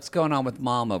 oh, what's going on with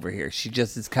mom over here? She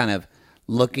just is kind of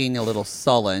looking a little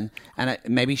sullen, and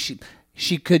maybe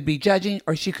she could be judging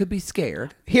or she could be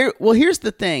scared. Here's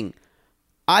the thing.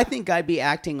 I think I'd be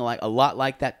acting like a lot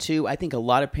like that too. I think a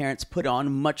lot of parents put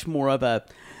on much more of a,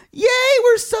 yay,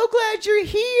 we're so glad you're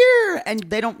here, and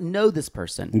they don't know this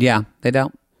person. Yeah, they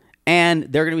don't.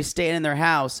 And they're going to be staying in their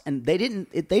house, and they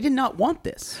did not want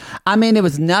this. I mean, it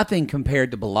was nothing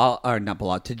compared to to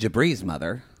Jabri's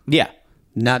mother. Yeah.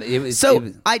 I'm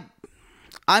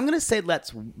going to say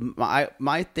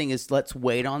my thing is let's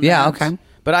wait on that. Yeah, okay.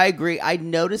 But I agree. I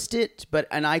noticed it,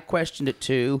 and I questioned it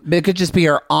too. But it could just be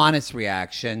her honest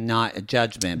reaction, not a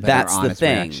judgment, but that's her honest the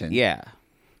thing. reaction. Yeah.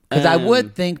 Because I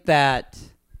would think that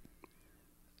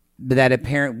a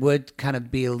parent would kind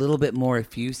of be a little bit more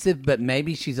effusive, but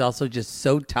maybe she's also just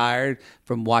so tired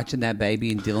from watching that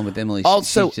baby and dealing with Emily.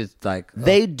 Also, she's just like,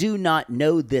 they do not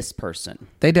know this person.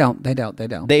 They don't.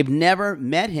 They've never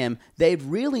met him. They've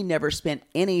really never spent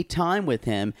any time with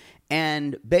him.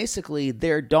 And basically,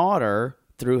 their daughter,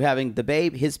 through having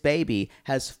his baby,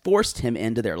 has forced him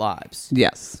into their lives.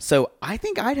 Yes. So I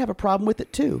think I'd have a problem with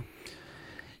it too.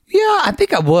 Yeah, I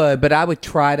think I would, but I would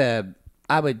try to.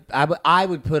 I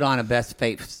would put on a best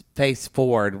face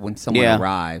forward when someone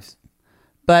arrives,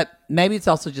 but maybe it's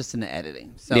also just in the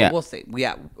editing. So we'll see.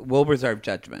 We'll reserve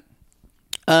judgment.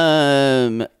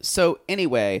 So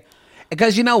anyway,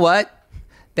 because you know what,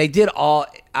 they did all.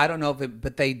 I don't know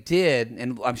but they did,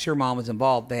 and I'm sure Mom was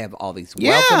involved. They have all these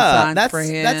welcome signs for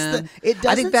him. I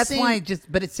think that's why.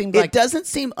 But it seemed like it doesn't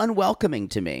seem unwelcoming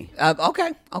to me.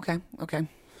 Okay.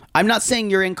 I'm not saying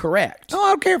you're incorrect. Oh, I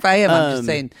don't care if I am. I'm just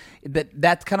saying that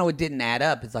that's kind of what didn't add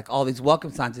up. It's like all these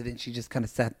welcome signs, and then she just kind of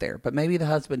sat there. But maybe the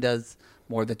husband does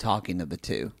more of the talking of the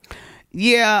two.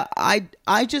 Yeah, I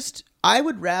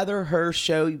would rather her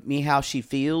show me how she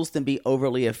feels than be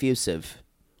overly effusive.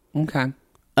 Okay.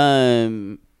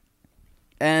 And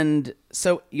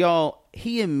so, y'all,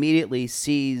 he immediately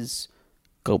sees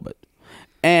Gilbert.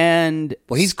 And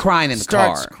he's crying in the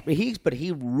car. But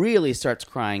he really starts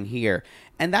crying here.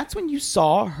 And that's when you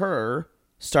saw her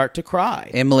start to cry.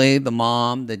 Emily, the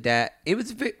mom, the dad. It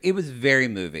was very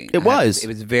moving. It was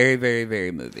very, very,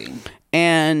 very moving.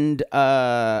 And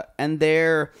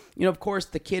there, of course,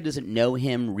 the kid doesn't know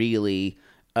him really.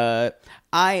 I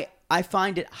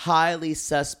find it highly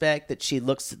suspect that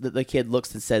the kid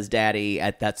looks and says "Daddy"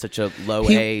 at such a low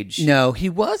age. No, he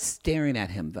was staring at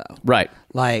him though. Right,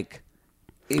 like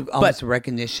almost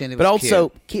recognition. But also,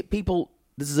 people.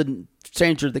 This is a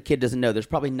stranger the kid doesn't know. There's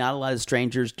probably not a lot of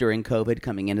strangers during COVID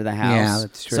coming into the house. Yeah,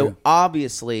 that's true. So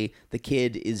obviously, the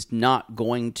kid is not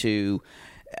going to.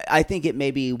 I think it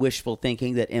may be wishful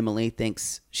thinking that Emily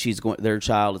thinks their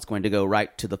child is going to go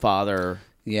right to the father.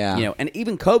 Yeah. And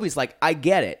even Kobe's like, I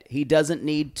get it. He doesn't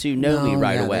need to know me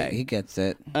right away. He gets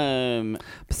it.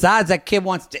 Besides, that kid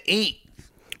wants to eat.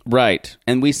 Right.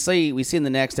 And we see in the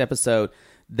next episode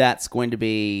that's going to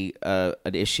be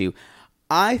an issue.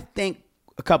 I think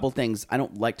a couple things. I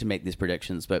don't like to make these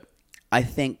predictions, but I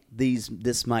think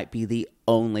this might be the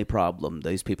only problem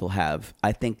those people have.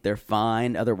 I think they're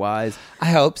fine otherwise. I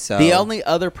hope so. The only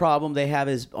other problem they have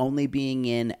is only being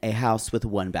in a house with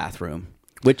one bathroom,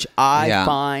 which I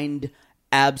find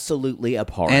absolutely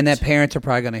abhorrent. And that parents are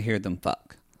probably going to hear them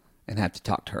fuck and have to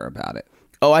talk to her about it.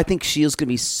 Oh, I think she is going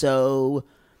to be so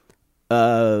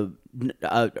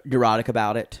neurotic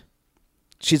about it.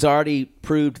 She's already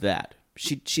proved that.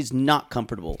 She's not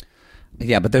comfortable.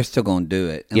 Yeah, but they're still going to do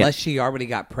it. Unless she already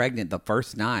got pregnant the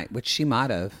first night, which she might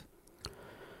have.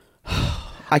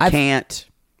 I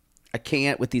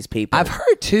can't with these people. I've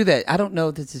heard, too, that, I don't know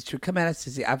if this is true. Come at us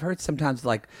to see. I've heard sometimes,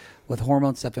 like, with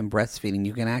hormone stuff and breastfeeding,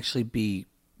 you can actually be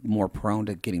more prone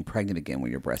to getting pregnant again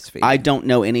when you're breastfeeding. I don't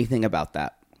know anything about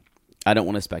that. I don't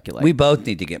want to speculate. We both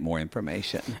need to get more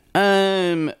information.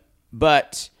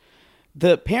 But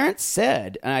the parents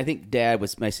said, and I think Dad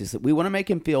was basically said, we want to make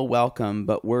him feel welcome,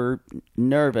 but we're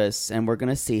nervous and we're going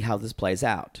to see how this plays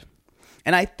out.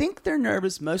 And I think they're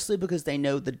nervous mostly because they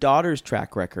know the daughter's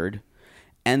track record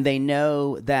and they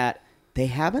know that they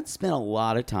haven't spent a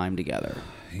lot of time together.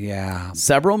 Yeah.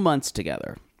 Several months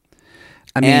together.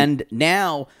 And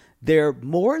now they're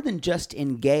more than just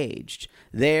engaged.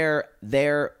 They're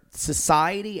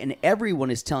society and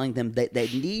everyone is telling them that they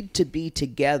need to be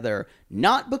together,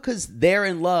 not because they're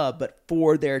in love, but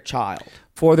for their child.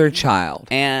 For their child.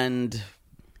 And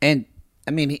I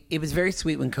mean, it was very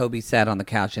sweet when Kobe sat on the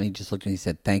couch and he just looked and he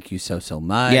said, "Thank you so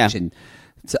much." Yeah. And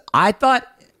so I thought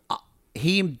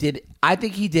he did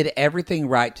everything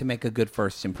right to make a good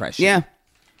first impression. Yeah.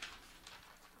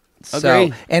 So,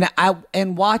 Agreed.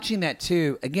 and watching that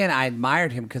too, again, I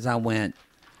admired him because I went,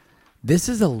 this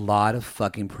is a lot of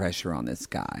fucking pressure on this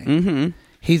guy. Mm-hmm.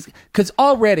 Because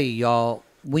already, y'all,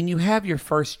 when you have your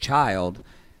first child,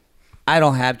 I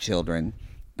don't have children,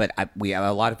 but we have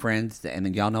a lot of friends, and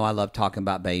then y'all know I love talking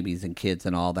about babies and kids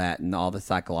and all that and all the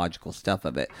psychological stuff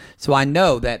of it. So I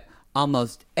know that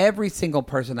almost every single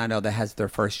person I know that has their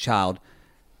first child,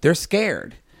 they're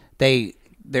scared. They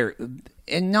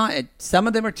and not some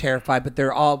of them are terrified, but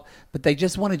but they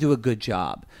just want to do a good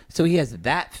job. So he has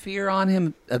that fear on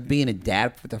him of being a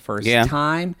dad for the first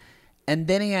time, and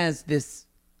then he has this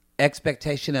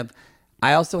expectation of,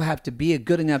 I also have to be a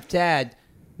good enough dad,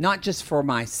 not just for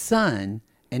my son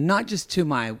and not just to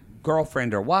my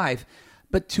girlfriend or wife,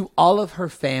 but to all of her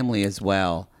family as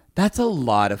well. That's a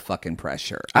lot of fucking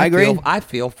pressure. I agree. I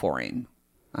feel for him.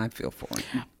 I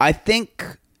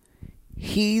think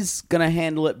he's going to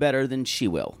handle it better than she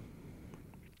will.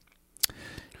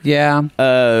 Yeah.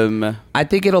 I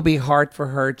think it'll be hard for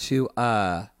her to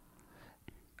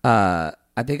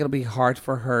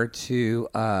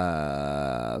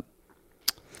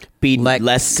be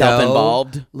less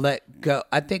self-involved. Let go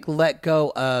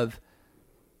of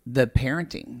the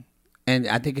parenting. And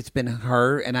I think it's been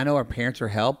her, and I know her parents are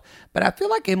help, but I feel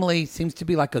like Emily seems to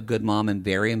be like a good mom and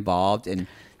very involved in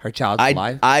her child's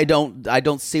life. I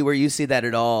don't see where you see that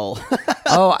at all.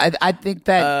 I think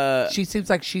that she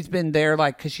seems like she's been there,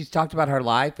 like, because she's talked about her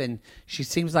life, and she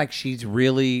seems like she's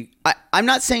really. I'm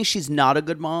not saying she's not a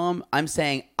good mom. I'm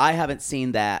saying I haven't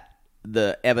seen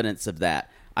the evidence of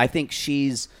that. I think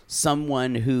she's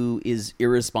someone who is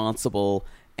irresponsible,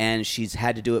 and she's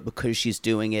had to do it because she's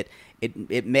doing it.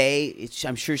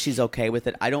 I'm sure she's okay with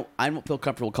it. I don't feel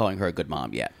comfortable calling her a good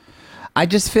mom yet. I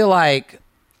just feel like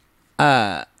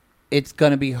it's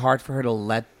going to be hard for her to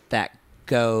let that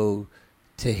go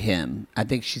to him. I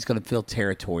think she's going to feel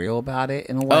territorial about it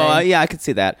in a way. Oh, yeah, I could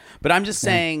see that. But I'm just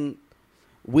saying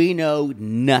we know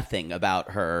nothing about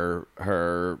her.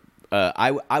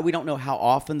 We don't know how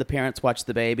often the parents watch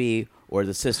the baby or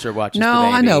the sister watches the baby. No,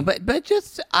 I know, but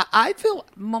just I feel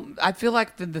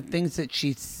like the things that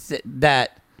she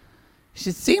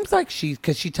seems like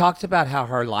because she talks about how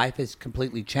her life has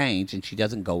completely changed and she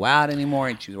doesn't go out anymore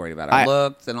and she's worried about her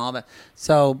looks and all that.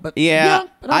 So, but yeah,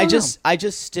 but I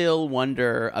just still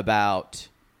wonder about.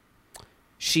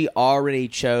 She already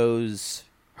chose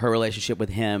her relationship with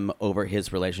him over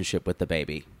his relationship with the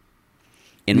baby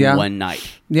in one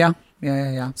night. Yeah.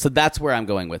 So that's where I'm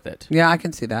going with it. Yeah, I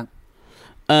can see that.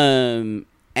 And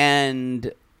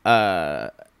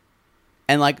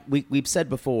like we've said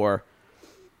before,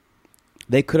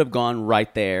 they could have gone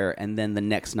right there and then the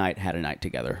next night had a night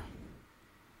together.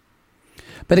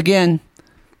 But again,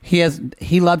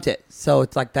 he loved it, so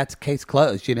it's like that's case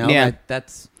closed. You know, yeah.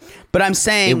 But I'm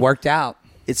saying it worked out.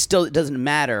 It doesn't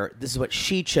matter. This is what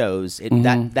she chose.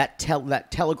 That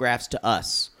telegraphs to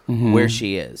us where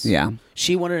she is. Yeah,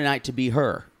 she wanted a night to be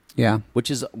her. Yeah, which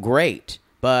is great,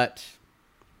 but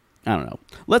I don't know.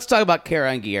 Let's talk about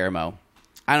Cara and Guillermo.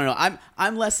 I don't know.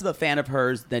 I'm less of a fan of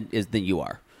hers than you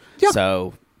are. Yeah.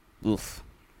 So, oof.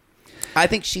 I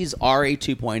think she's Ari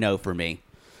 2.0 for me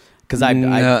because I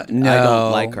don't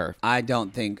like her. I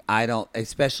don't,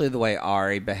 especially the way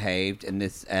Ari behaved in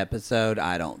this episode.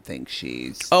 I don't think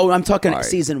she's. Oh, I'm talking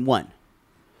season 1.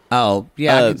 Oh,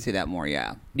 yeah, I can see that more.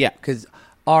 Yeah, yeah, because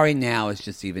Ari now is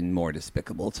just even more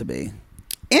despicable to me.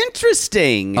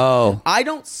 Interesting. Oh, I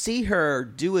don't see her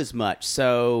do as much,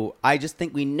 so I just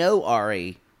think we know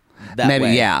Ari that maybe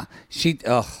way. Yeah, she.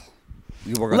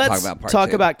 We're going to talk about part 2. Let's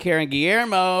talk about Cara and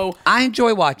Guillermo. I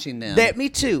enjoy watching them. Me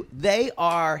too. They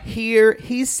are here.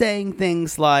 He's saying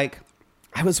things like,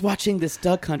 I was watching this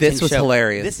duck hunting show. This was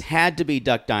hilarious. This had to be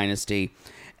Duck Dynasty.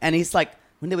 And he's like,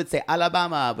 when they would say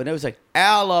Alabama, when it was like,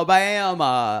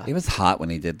 Alabama. It was hot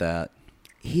when he did that.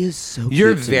 He is so cute.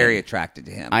 You're very attracted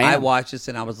to him. I watched this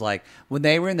and I was like, when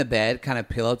they were in the bed kind of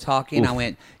pillow talking, I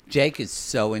went, Jake is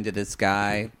so into this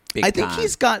guy. I think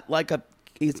he's got like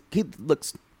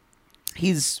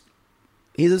He's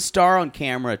a star on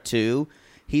camera too.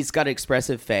 He's got an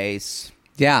expressive face.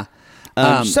 Yeah.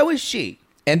 So is she.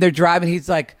 And they're driving. He's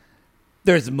like,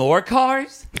 there's more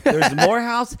cars. There's more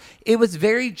house. It was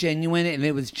very genuine, and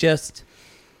it was just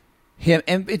him.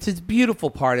 And it's this beautiful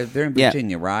part of. They're in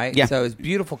Virginia, right? Yeah. So it's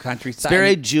beautiful countryside.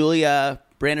 It's very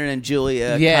Brandon and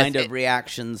Julia kind of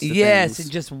reactions to things.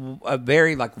 And just a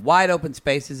very like wide open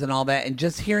spaces and all that, and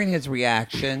just hearing his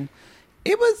reaction,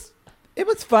 it was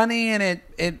funny, and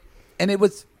it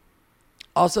was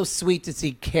also sweet to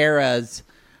see Cara's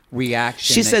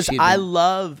reaction. She says, "I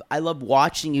love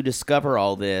watching you discover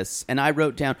all this." And I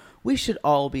wrote down, "We should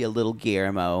all be a little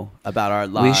Guillermo about our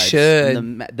lives. We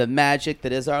should the magic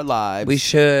that is our lives. We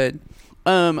should."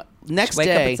 Next wake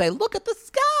day, up and say, "Look at the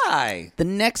sky." The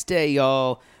next day,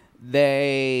 y'all,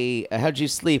 they how'd you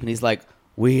sleep? And he's like,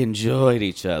 "We enjoyed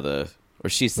each other." Or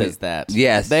she says that.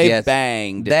 Yes. They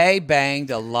banged. They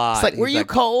banged a lot. It's like, were you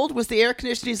cold? Was the air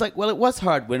conditioned? He's like, well, it was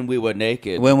hard when we were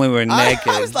naked. When we were naked.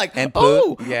 I was like, and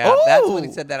oh. Yeah, oh, that's when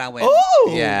he said that. I went,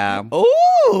 oh, yeah.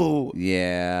 Oh.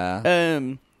 Yeah.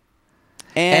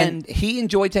 And he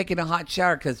enjoyed taking a hot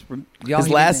shower because his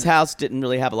last house didn't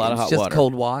really have a lot of hot water. Just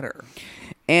cold water.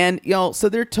 And, so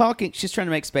they're talking. She's trying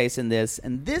to make space in this.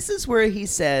 And this is where he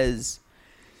says,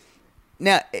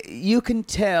 now, you can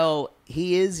tell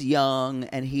he is young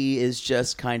and he is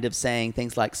just kind of saying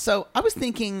things like, so I was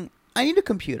thinking, I need a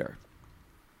computer.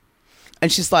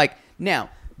 And she's like, now,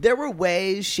 there were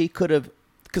ways she could have,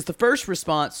 because the first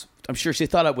response, I'm sure she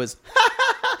thought it was,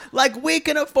 like, we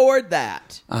can afford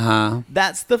that. Uh-huh.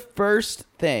 That's the first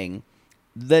thing.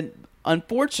 That,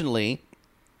 unfortunately,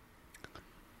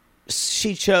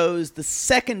 she chose the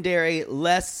secondary,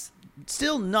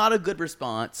 still not a good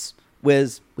response,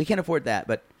 was, we can't afford that,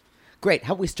 but great,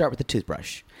 how about we start with the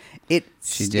toothbrush? It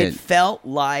felt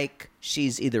like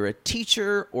she's either a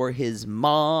teacher or his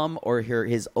mom or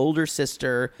his older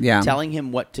sister telling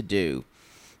him what to do.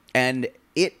 And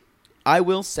I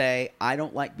will say, I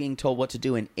don't like being told what to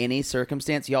do in any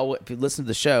circumstance. Y'all, if you listen to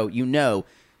the show, you know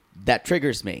that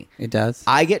triggers me. It does.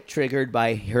 I get triggered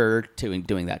by her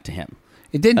doing that to him.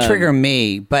 It didn't trigger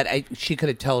me, but she could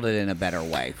have told it in a better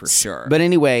way, for sure. But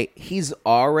anyway, he's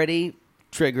already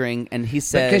triggering, and he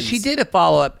says... Because she did a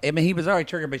follow-up. I mean, he was already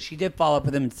triggered, but she did follow up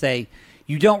with him and say,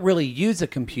 you don't really use a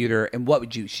computer, and what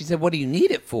would you... She said, what do you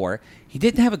need it for? He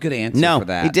didn't have a good answer for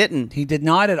that. No, he didn't. He did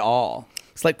not at all.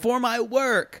 It's like, for my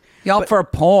work. For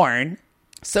porn.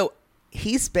 So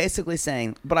he's basically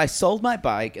saying, but I sold my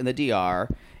bike in the DR,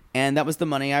 and that was the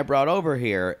money I brought over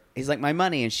here. He's like, my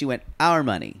money. And she went, our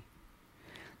money.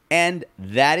 And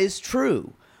that is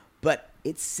true. But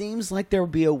it seems like there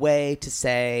would be a way to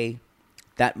say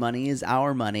that money is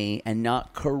our money and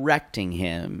not correcting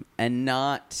him and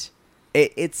not...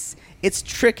 It's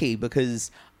tricky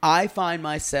because I find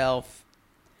myself...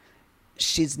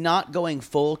 She's not going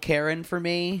full Karen for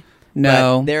me.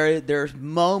 No. But there's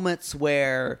moments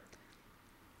where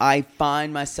I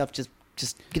find myself just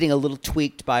getting a little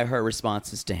tweaked by her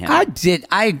responses to him.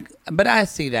 But I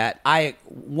see that. I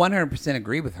 100%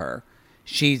 agree with her.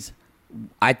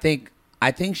 I think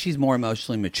she's more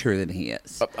emotionally mature than he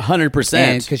is.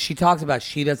 100%. Because she talks about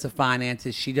she does the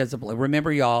finances.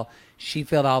 Remember, y'all, she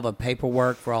filled all the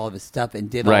paperwork for all of his stuff and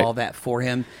did all that for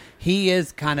him. He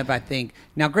is kind of, I think,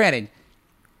 now granted,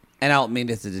 and I don't mean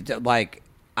this as like,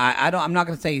 I'm not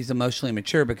going to say he's emotionally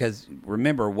mature because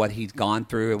remember what he's gone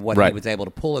through and what he was able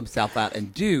to pull himself out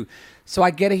and do. So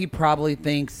I get it. He probably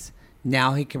thinks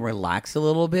now he can relax a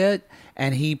little bit.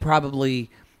 And he probably,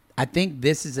 I think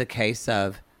this is a case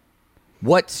of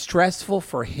what's stressful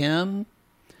for him.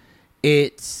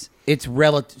 It's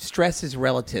relative. Stress is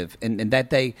relative. And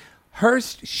that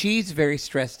she's very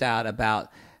stressed out about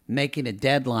making a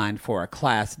deadline for a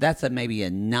class. That's maybe a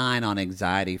 9 on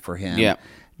anxiety for him. Yeah.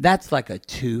 That's like a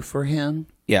 2 for him.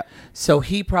 Yeah. So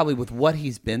he probably, with what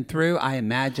he's been through, I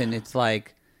imagine it's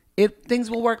like,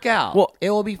 things will work out. Well, it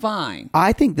will be fine.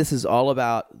 I think this is all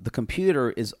about, the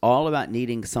computer is all about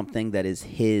needing something that is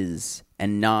his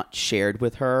and not shared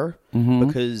with her. Mm-hmm.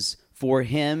 Because for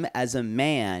him as a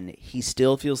man, he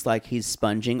still feels like he's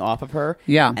sponging off of her.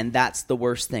 Yeah. And that's the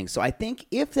worst thing. So I think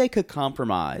if they could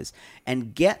compromise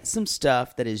and get some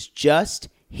stuff that is just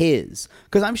his,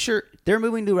 because I'm sure they're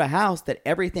moving to a house that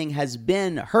everything has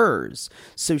been hers.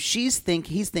 So he's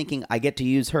thinking I get to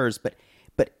use hers, but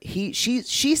she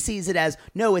sees it as,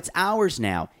 no, it's ours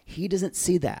now. He doesn't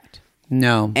see that.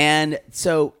 No. And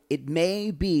so it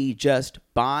may be just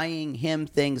buying him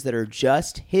things that are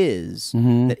just his,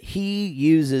 that he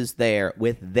uses there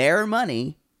with their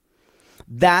money.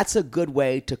 That's a good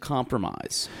way to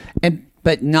compromise.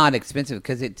 But not expensive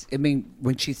because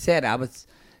when she said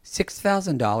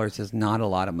 $6,000 is not a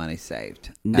lot of money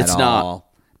saved. It's not.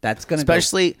 That's going to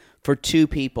especially for 2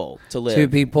 people to live. 2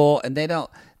 people, and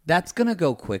that's going to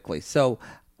go quickly. So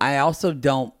I also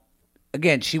don't.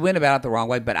 Again, she went about it the wrong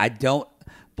way, but I don't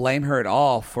blame her at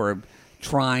all for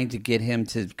trying to get him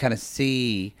to kind of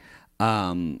see.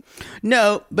 The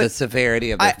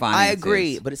severity of their finances. I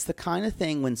agree, but it's the kind of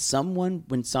thing when someone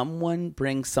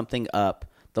brings something up,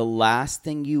 the last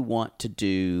thing you want to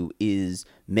do is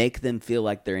make them feel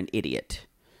like they're an idiot.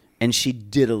 And she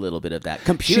did a little bit of that.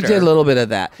 She did a little bit of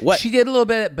that. She did a little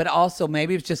bit, but also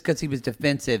maybe it's just because he was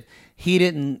defensive.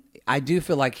 I do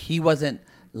feel like he wasn't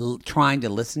trying to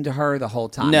listen to her the whole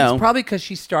time. No. It's probably because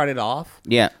she started off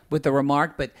with the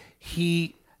remark, but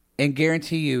and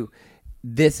guarantee you,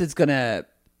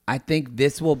 I think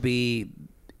this will be,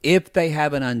 if they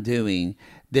have an undoing,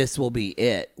 this will be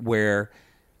it, where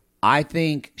I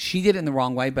think she did it in the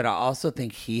wrong way, but I also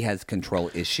think he has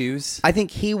control issues. I think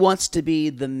he wants to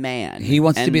be the man. He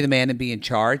wants to be the man and be in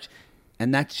charge,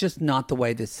 and that's just not the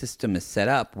way the system is set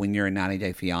up when you're a 90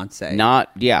 Day Fiancé.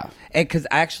 And because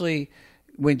actually,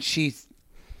 when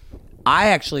I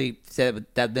actually said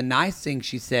that the nice thing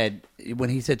she said when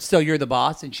he said, "So you're the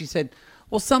boss," and she said,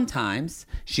 "Well, sometimes."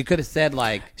 She could have said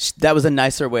like that was a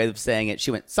nicer way of saying it.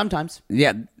 She went sometimes.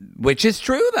 Yeah, which is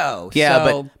true though. Yeah,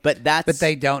 so, but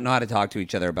they don't know how to talk to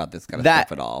each other about this kind of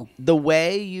stuff at all. The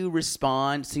way you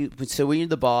respond, so when you're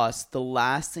the boss, the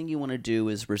last thing you want to do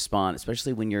is respond,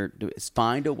 especially when is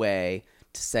find a way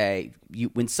to say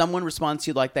when someone responds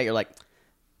to you like that, you're like,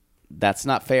 that's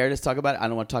not fair to talk about it. I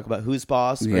don't want to talk about who's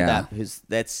boss or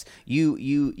that's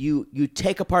you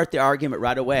take apart the argument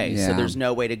right away. So there's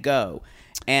no way to go.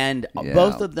 And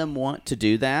both of them want to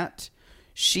do that.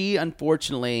 She,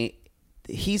 unfortunately,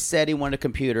 he said he wanted a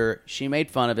computer. She made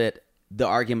fun of it. The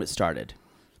argument started.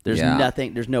 There's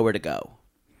nothing. There's nowhere to go.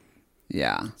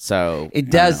 Yeah. So it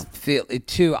does feel it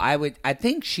too. I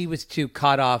think she was too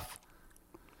caught off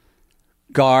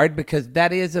guard because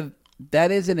that is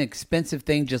an expensive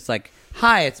thing. Just like,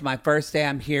 hi, it's my first day.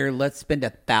 I'm here. Let's spend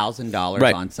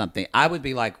 $1,000 on something. I would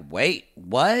be like, wait,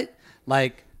 what?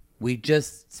 Like, we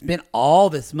just spent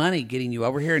all this money getting you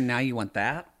over here, and now you want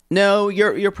that? No,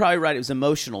 you're probably right. It was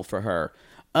emotional for her.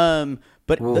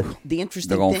 But the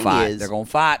interesting thing is they're gonna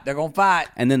fight,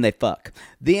 and then they fuck.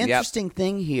 The interesting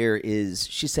thing here is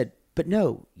she said, but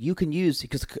no, you can use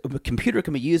because a computer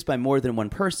can be used by more than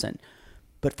one person.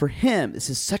 But for him,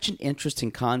 this is such an interesting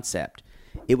concept.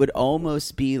 It would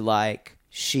almost be like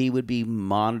she would be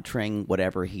monitoring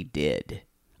whatever he did,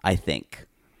 I think.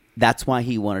 That's why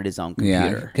he wanted his own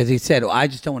computer. Yeah, because he said, I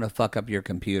just don't want to fuck up your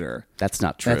computer. That's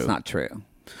not true. That's not true.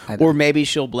 Or maybe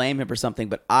she'll blame him for something,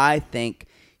 but I think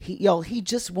he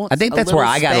just wants. I think that's where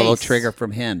I got a little space. trigger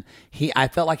from him. I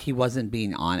felt like he wasn't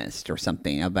being honest or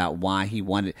something about why he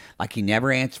wanted. Like he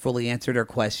never fully answered her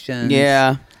questions.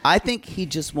 Yeah, I think he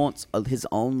just wants his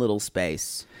own little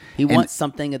space. He wants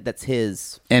something that's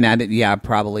his. And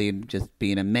probably just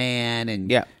being a man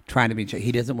and trying to be.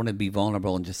 He doesn't want to be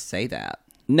vulnerable and just say that.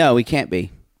 No, he can't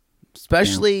be.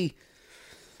 Especially.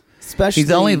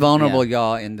 He's only vulnerable,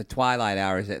 y'all, in the twilight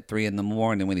hours at 3 a.m.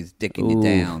 when he's dicking you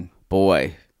down.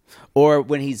 Boy. Or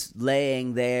when he's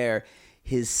laying there,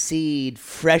 his seed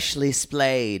freshly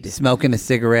splayed. Smoking a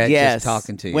cigarette, just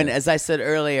talking to you. When, as I said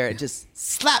earlier, it just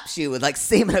slaps you with like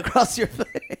semen across your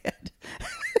forehead.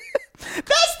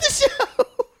 That's the show!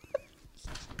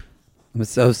 I'm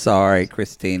so sorry,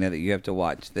 Christina, that you have to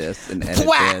watch this and edit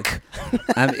this.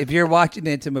 If you're watching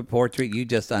Intimate Portrait, you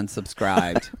just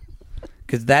unsubscribed.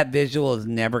 Because that visual is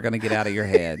never going to get out of your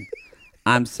head.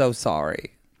 I'm so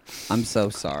sorry. I'm so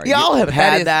sorry. Y'all have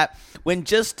had that when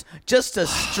just a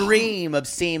stream of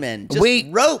semen,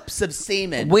 ropes of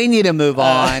semen. We need to move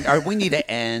on, or we need to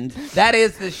end. That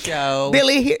is the show.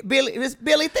 Billy, thank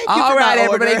you All for right, my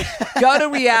everybody. order. Go to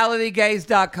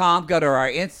realitygaze.com. Go to our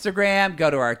Instagram.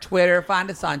 Go to our Twitter. Find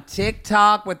us on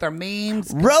TikTok with our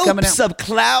memes. Ropes of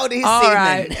cloudy All semen.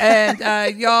 Right.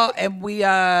 And y'all, and we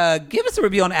give us a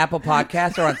review on Apple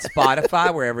Podcasts or on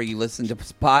Spotify, wherever you listen to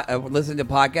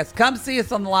podcasts. Come see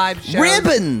us on the live show.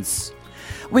 Ribbons.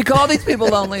 We call these people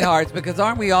lonely hearts because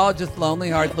aren't we all just lonely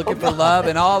hearts looking for love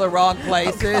in all the wrong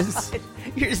places?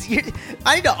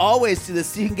 I need to always do this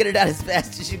so you can get it out as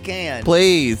fast as you can.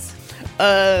 Please.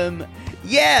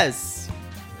 Yes.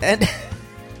 And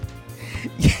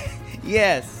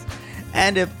yes.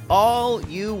 And if all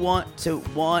you want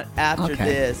after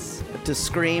this to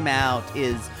scream out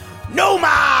is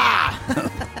Noma!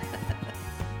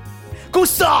 Go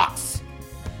Sox!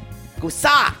 Go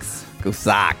Sox! Go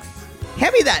Sox.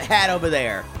 Hand me that hat over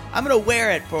there. I'm going to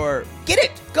wear it for... Get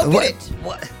it! Go get it!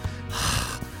 What?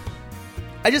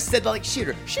 I just said, like,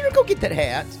 Shooter, go get that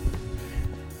hat.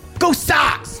 Go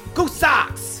Sox! Go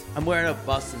Sox! I'm wearing a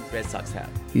Boston Red Sox hat.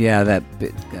 Yeah, that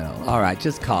bit. All right,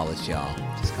 just call us, y'all.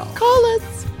 Just call us. Call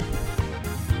us.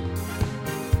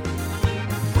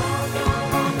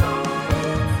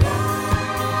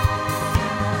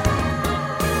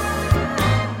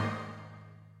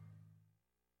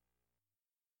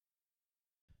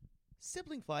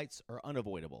 Sibling fights are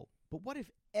unavoidable, but what if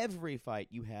every fight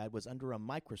you had was under a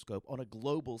microscope on a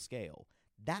global scale?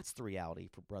 That's the reality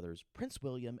for brothers Prince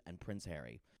William and Prince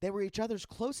Harry. They were each other's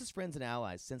closest friends and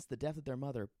allies since the death of their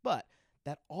mother, but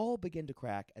that all began to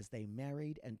crack as they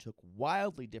married and took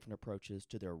wildly different approaches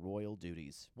to their royal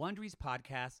duties. Wondery's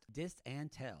podcast, Dis and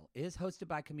Tell, is hosted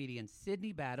by comedians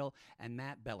Sydney Battle and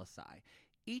Matt Belisai.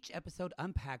 Each episode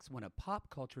unpacks one of pop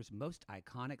culture's most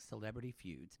iconic celebrity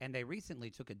feuds, and they recently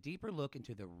took a deeper look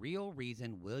into the real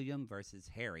reason William versus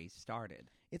Harry started.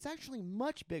 It's actually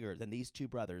much bigger than these two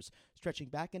brothers, stretching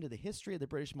back into the history of the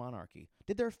British monarchy.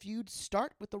 Did their feud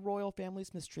start with the royal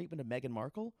family's mistreatment of Meghan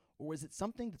Markle, or was it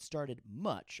something that started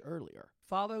much earlier?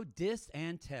 Follow Dis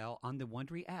and Tell on the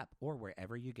Wondery app or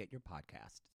wherever you get your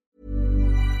podcasts.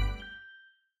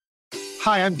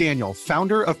 Hi, I'm Daniel,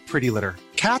 founder of Pretty Litter.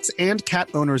 Cats and cat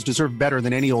owners deserve better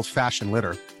than any old-fashioned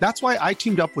litter. That's why I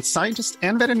teamed up with scientists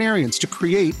and veterinarians to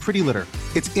create Pretty Litter.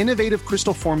 Its innovative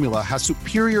crystal formula has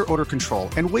superior odor control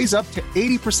and weighs up to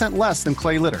 80% less than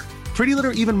clay litter. Pretty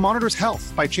Litter even monitors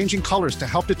health by changing colors to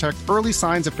help detect early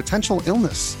signs of potential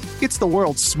illness. It's the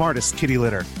world's smartest kitty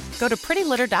litter. Go to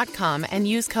prettylitter.com and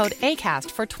use code ACAST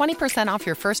for 20% off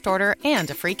your first order and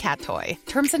a free cat toy.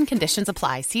 Terms and conditions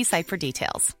apply. See site for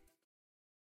details.